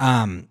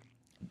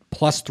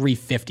 Plus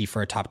 350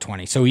 for a top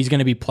 20. So he's going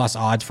to be plus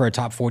odds for a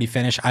top 40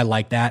 finish. I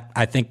like that.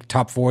 I think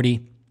top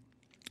 40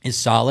 is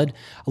solid.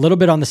 A little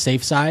bit on the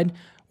safe side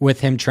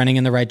with him trending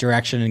in the right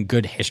direction and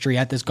good history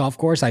at this golf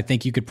course. I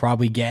think you could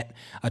probably get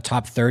a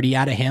top 30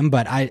 out of him,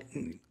 but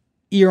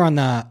you're on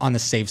the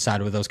safe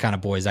side with those kind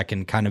of boys that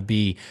can kind of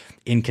be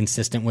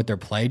inconsistent with their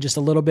play just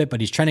a little bit,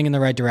 but he's trending in the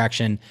right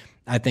direction.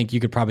 I think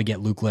you could probably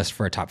get Luke List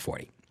for a top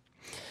 40.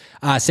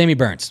 Sammy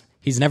Burns.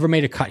 He's never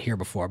made a cut here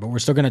before, but we're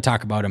still going to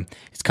talk about him.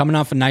 He's coming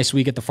off a nice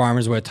week at the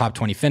Farmers with a top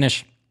 20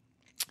 finish.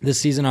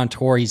 This season on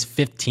tour, he's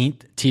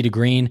 15th tee to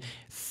green,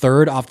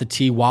 3rd off the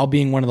tee while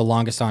being one of the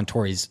longest on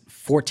tour. He's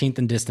 14th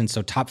in distance,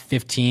 so top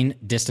 15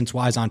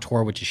 distance-wise on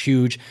tour, which is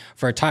huge.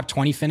 For a top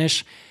 20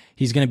 finish,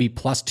 he's going to be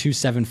plus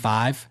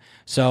 275.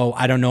 So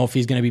I don't know if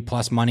he's going to be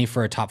plus money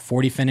for a top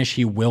 40 finish.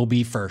 He will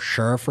be for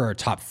sure for a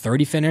top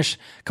 30 finish.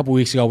 A couple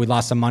weeks ago, we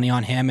lost some money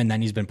on him, and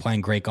then he's been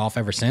playing great golf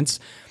ever since.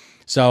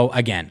 So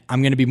again,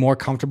 I'm going to be more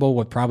comfortable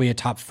with probably a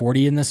top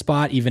 40 in this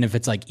spot, even if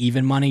it's like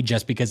even money,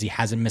 just because he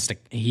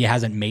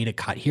hasn't made a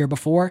cut here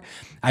before.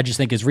 I just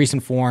think his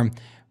recent form,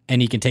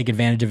 and he can take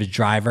advantage of his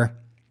driver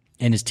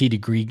and his tee to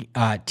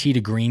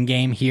green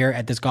game here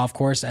at this golf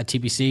course at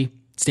TPC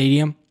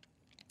Stadium.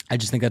 I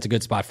just think that's a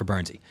good spot for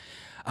Burnsy.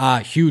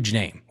 Huge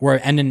name. We're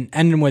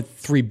ending with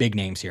 3 big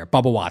names here.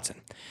 Bubba Watson.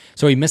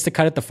 So he missed the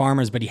cut at the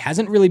Farmers, but he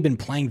hasn't really been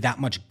playing that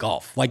much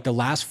golf. Like the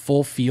last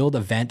full field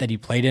event that he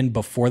played in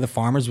before the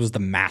Farmers was the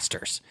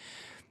Masters.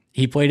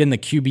 He played in the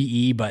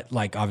QBE, but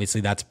like obviously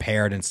that's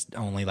paired and it's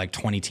only like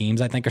 20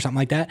 teams, I think, or something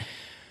like that.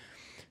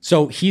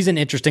 So he's an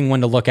interesting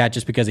one to look at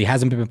just because he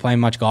hasn't been playing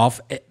much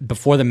golf.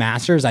 Before the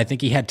Masters, I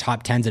think he had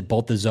top 10s at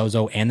both the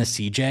Zozo and the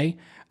CJ.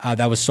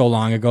 That was so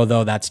long ago,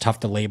 though, that's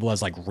tough to label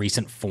as like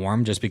recent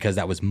form just because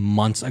that was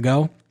months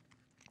ago.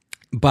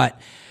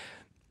 But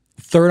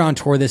 3rd on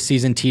tour this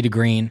season, tee to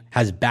green,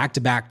 has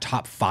back-to-back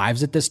top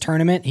 5s at this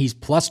tournament. He's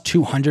plus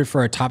 200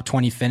 for a top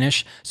 20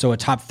 finish, so a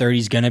top 30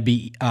 is going to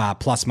be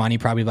plus money,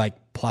 probably like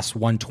plus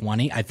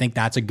 120. I think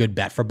that's a good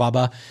bet for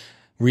Bubba.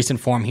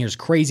 Recent form here is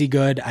crazy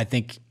good. I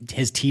think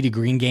his tee to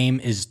green game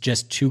is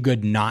just too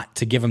good not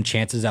to give him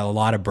chances at a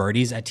lot of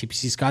birdies at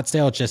TPC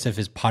Scottsdale. It's just if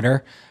his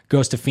putter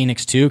goes to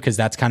Phoenix too, because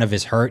that's kind of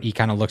his hurt. He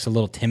kind of looks a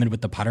little timid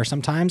with the putter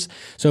sometimes.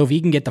 So if he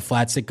can get the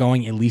flat stick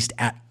going at least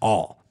at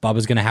all,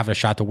 Bubba's going to have a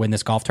shot to win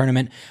this golf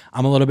tournament.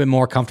 I'm a little bit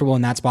more comfortable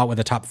in that spot with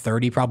a top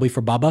 30 probably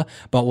for Bubba,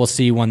 but we'll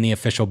see when the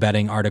official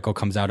betting article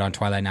comes out on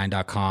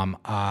twilight9.com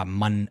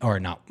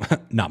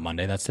not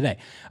Monday, that's today.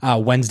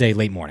 Wednesday,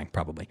 late morning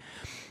probably.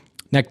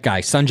 Next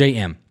guy, Sanjay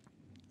Im.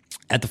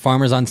 At the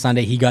Farmers on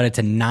Sunday, he got it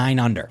to 9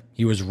 under.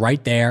 He was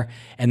right there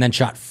and then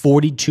shot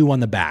 42 on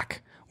the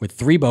back with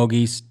 3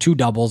 bogeys, 2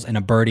 doubles, and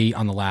a birdie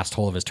on the last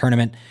hole of his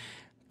tournament.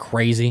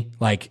 Crazy.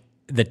 Like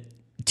the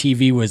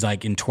TV was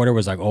like, in Twitter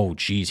was like, oh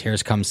geez, here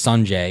comes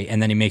Sanjay,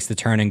 and then he makes the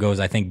turn and goes,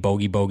 I think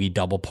bogey,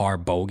 double par,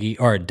 bogey,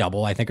 or a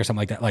double, I think, or something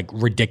like that, like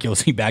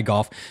ridiculously bad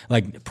golf.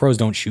 Like pros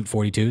don't shoot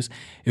 42s.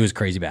 It was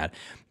crazy bad.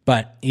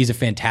 But he's a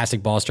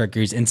fantastic ball striker.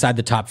 He's inside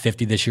the top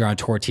 50 this year on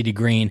tour, tee to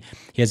green.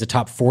 He has a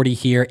top 40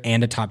 here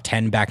and a top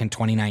 10 back in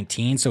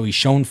 2019. So he's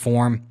shown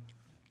form.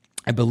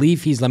 I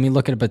believe let me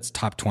look at its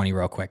top 20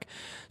 real quick.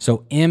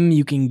 So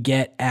you can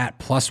get at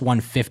plus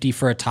 150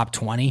 for a top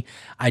 20.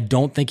 I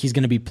don't think he's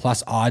going to be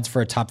plus odds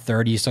for a top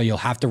 30. So you'll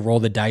have to roll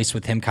the dice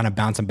with him kind of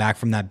bouncing back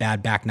from that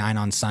bad back nine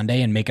on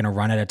Sunday and making a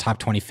run at a top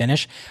 20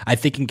 finish. I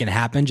think it can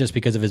happen just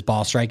because of his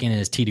ball striking and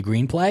his tee to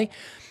green play.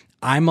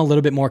 I'm a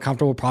little bit more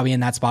comfortable probably in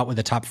that spot with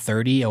the top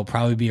 30. It'll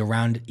probably be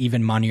around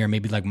even money or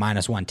maybe like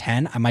minus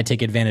 110. I might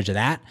take advantage of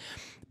that.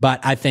 But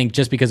I think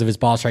just because of his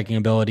ball striking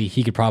ability,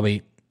 he could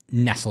probably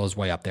nestle his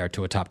way up there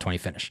to a top 20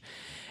 finish.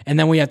 And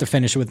then we have to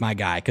finish it with my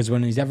guy, because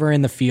when he's ever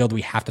in the field,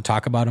 we have to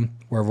talk about him.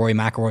 We're a Rory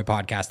McIlory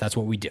podcast. That's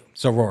what we do.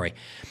 So Rory,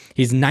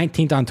 he's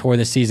 19th on tour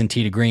this season,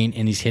 tee to green,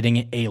 and he's hitting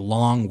it a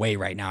long way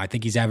right now. I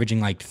think he's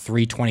averaging like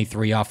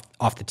 323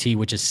 off the tee,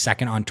 which is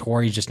second on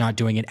tour. He's just not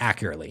doing it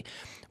accurately,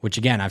 which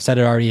again, I've said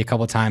it already a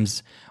couple of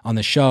times on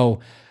the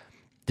show.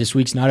 This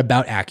week's not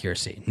about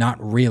accuracy. Not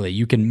really.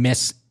 You can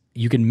miss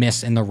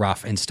in the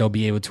rough and still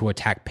be able to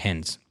attack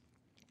pins.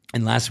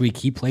 And last week,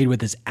 he played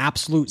with his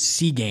absolute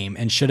C game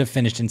and should have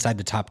finished inside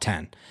the top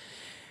 10.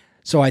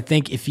 So I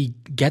think if he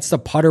gets the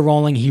putter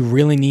rolling, he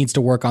really needs to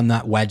work on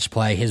that wedge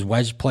play. His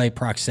wedge play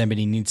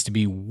proximity needs to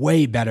be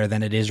way better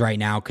than it is right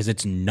now, because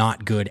it's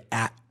not good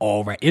at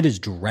all. Right? It is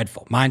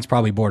dreadful. Mine's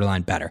probably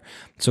borderline better.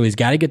 So he's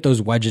got to get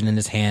those wedges in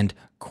his hand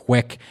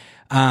quick.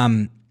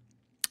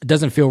 It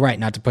doesn't feel right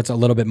not to put a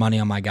little bit money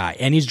on my guy.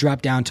 And he's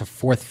dropped down to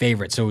fourth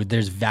favorite. So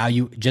there's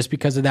value just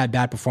because of that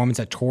bad performance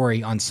at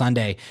Torrey on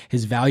Sunday.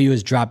 His value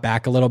has dropped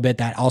back a little bit.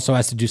 That also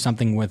has to do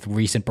something with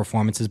recent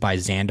performances by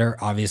Xander.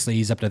 Obviously,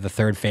 he's up to the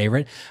third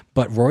favorite.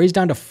 But Rory's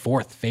down to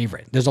fourth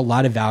favorite. There's a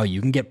lot of value.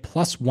 You can get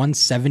plus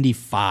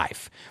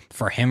 175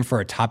 for him for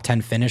a top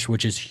 10 finish,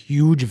 which is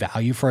huge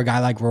value for a guy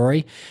like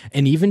Rory.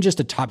 And even just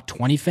a top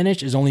 20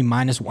 finish is only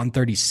minus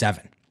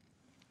 137,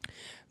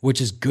 which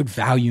is good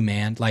value,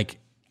 man. Like,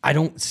 I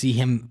don't see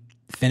him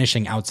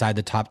finishing outside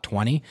the top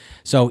 20.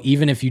 So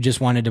even if you just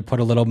wanted to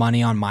put a little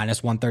money on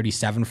minus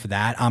 137 for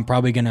that, I'm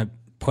probably going to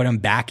put him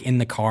back in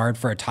the card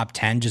for a top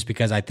 10 just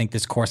because I think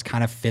this course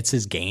kind of fits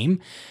his game.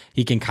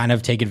 He can kind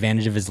of take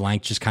advantage of his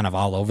length just kind of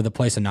all over the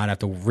place and not have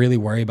to really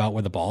worry about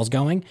where the ball's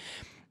going.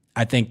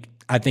 I think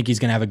he's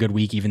going to have a good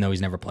week even though he's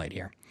never played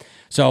here.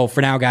 So for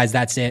now, guys,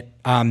 that's it.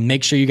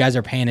 Make sure you guys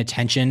are paying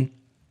attention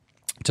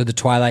to the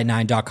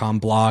twilight9.com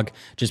blog,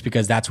 just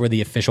because that's where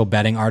the official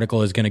betting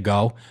article is going to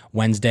go.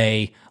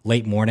 Wednesday,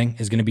 late morning,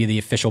 is going to be the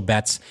official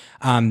bets.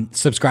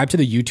 Subscribe to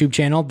the YouTube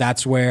channel.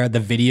 That's where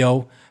the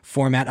video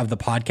format of the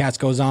podcast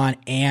goes on,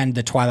 and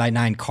the Twilight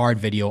 9 card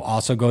video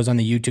also goes on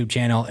the YouTube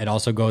channel. It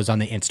also goes on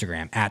the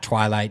Instagram, at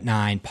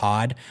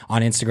Twilight9pod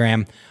on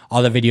Instagram.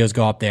 All the videos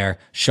go up there,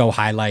 show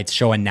highlights,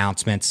 show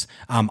announcements,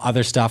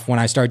 other stuff. When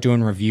I start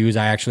doing reviews,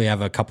 I actually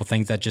have a couple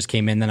things that just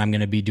came in that I'm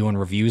going to be doing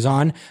reviews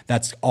on.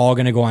 That's all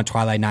going to go on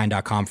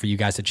twilight9.com for you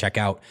guys to check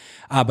out.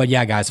 But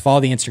yeah, guys, follow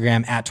the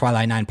Instagram at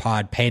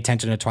Twilight9pod. Pay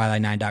attention to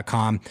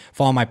twilight9.com.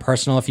 Follow my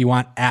personal if you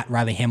want, at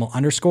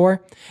RileyHamill_.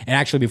 And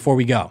actually, before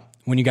we go,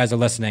 when you guys are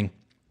listening,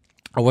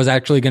 I was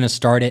actually going to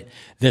start it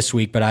this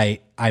week, but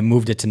I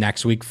moved it to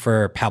next week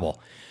for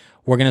Pebble.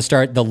 We're going to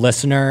start the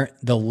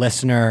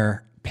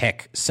listener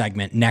pick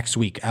segment next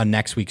week on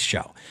next week's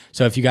show.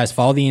 So if you guys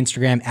follow the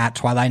Instagram at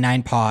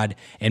Twilight9pod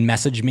and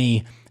message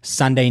me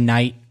Sunday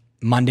night,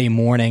 Monday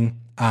morning,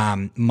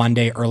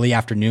 Monday early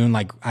afternoon,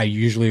 like I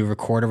usually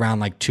record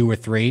around like 2 or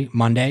 3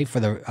 Monday for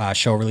the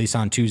show release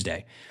on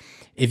Tuesday.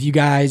 If you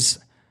guys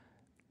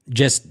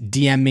just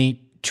DM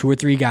me 2 or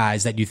 3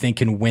 guys that you think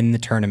can win the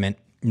tournament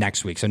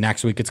next week. So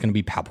next week it's going to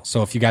be Pebble.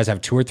 So if you guys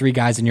have 2 or 3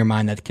 guys in your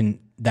mind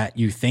that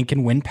you think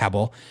can win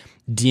Pebble,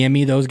 DM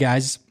me those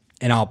guys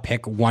and I'll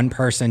pick one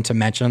person to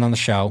mention on the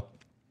show.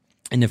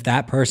 And if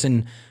that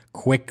person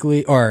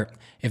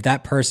if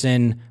that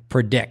person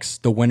predicts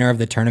the winner of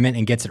the tournament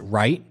and gets it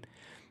right,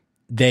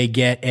 they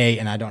get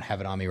and I don't have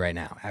it on me right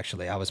now.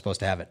 Actually, I was supposed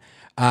to have it.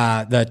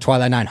 The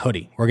Twilight 9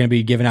 hoodie. We're going to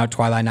be giving out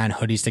Twilight 9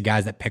 hoodies to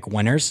guys that pick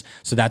winners.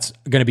 So that's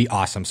going to be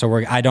awesome.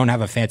 So I don't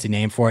have a fancy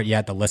name for it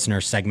yet. The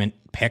listener segment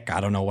pick.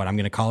 I don't know what I'm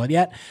going to call it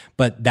yet,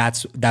 but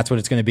that's what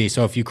it's going to be.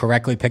 So if you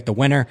correctly pick the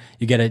winner,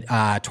 you get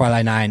a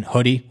Twilight 9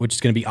 hoodie, which is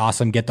going to be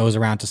awesome. Get those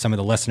around to some of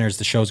the listeners.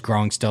 The show's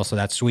growing still, so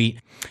that's sweet.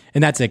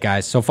 And that's it,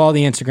 guys. So follow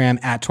the Instagram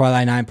at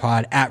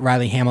Twilight9pod, at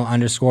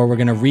RileyHamill_. We're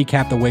going to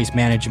recap the Waste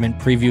Management,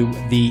 preview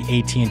the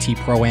AT&T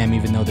Pro-Am,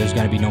 even though there's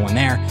going to be no one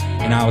there.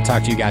 And I will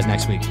talk to you guys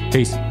next week.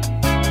 Peace.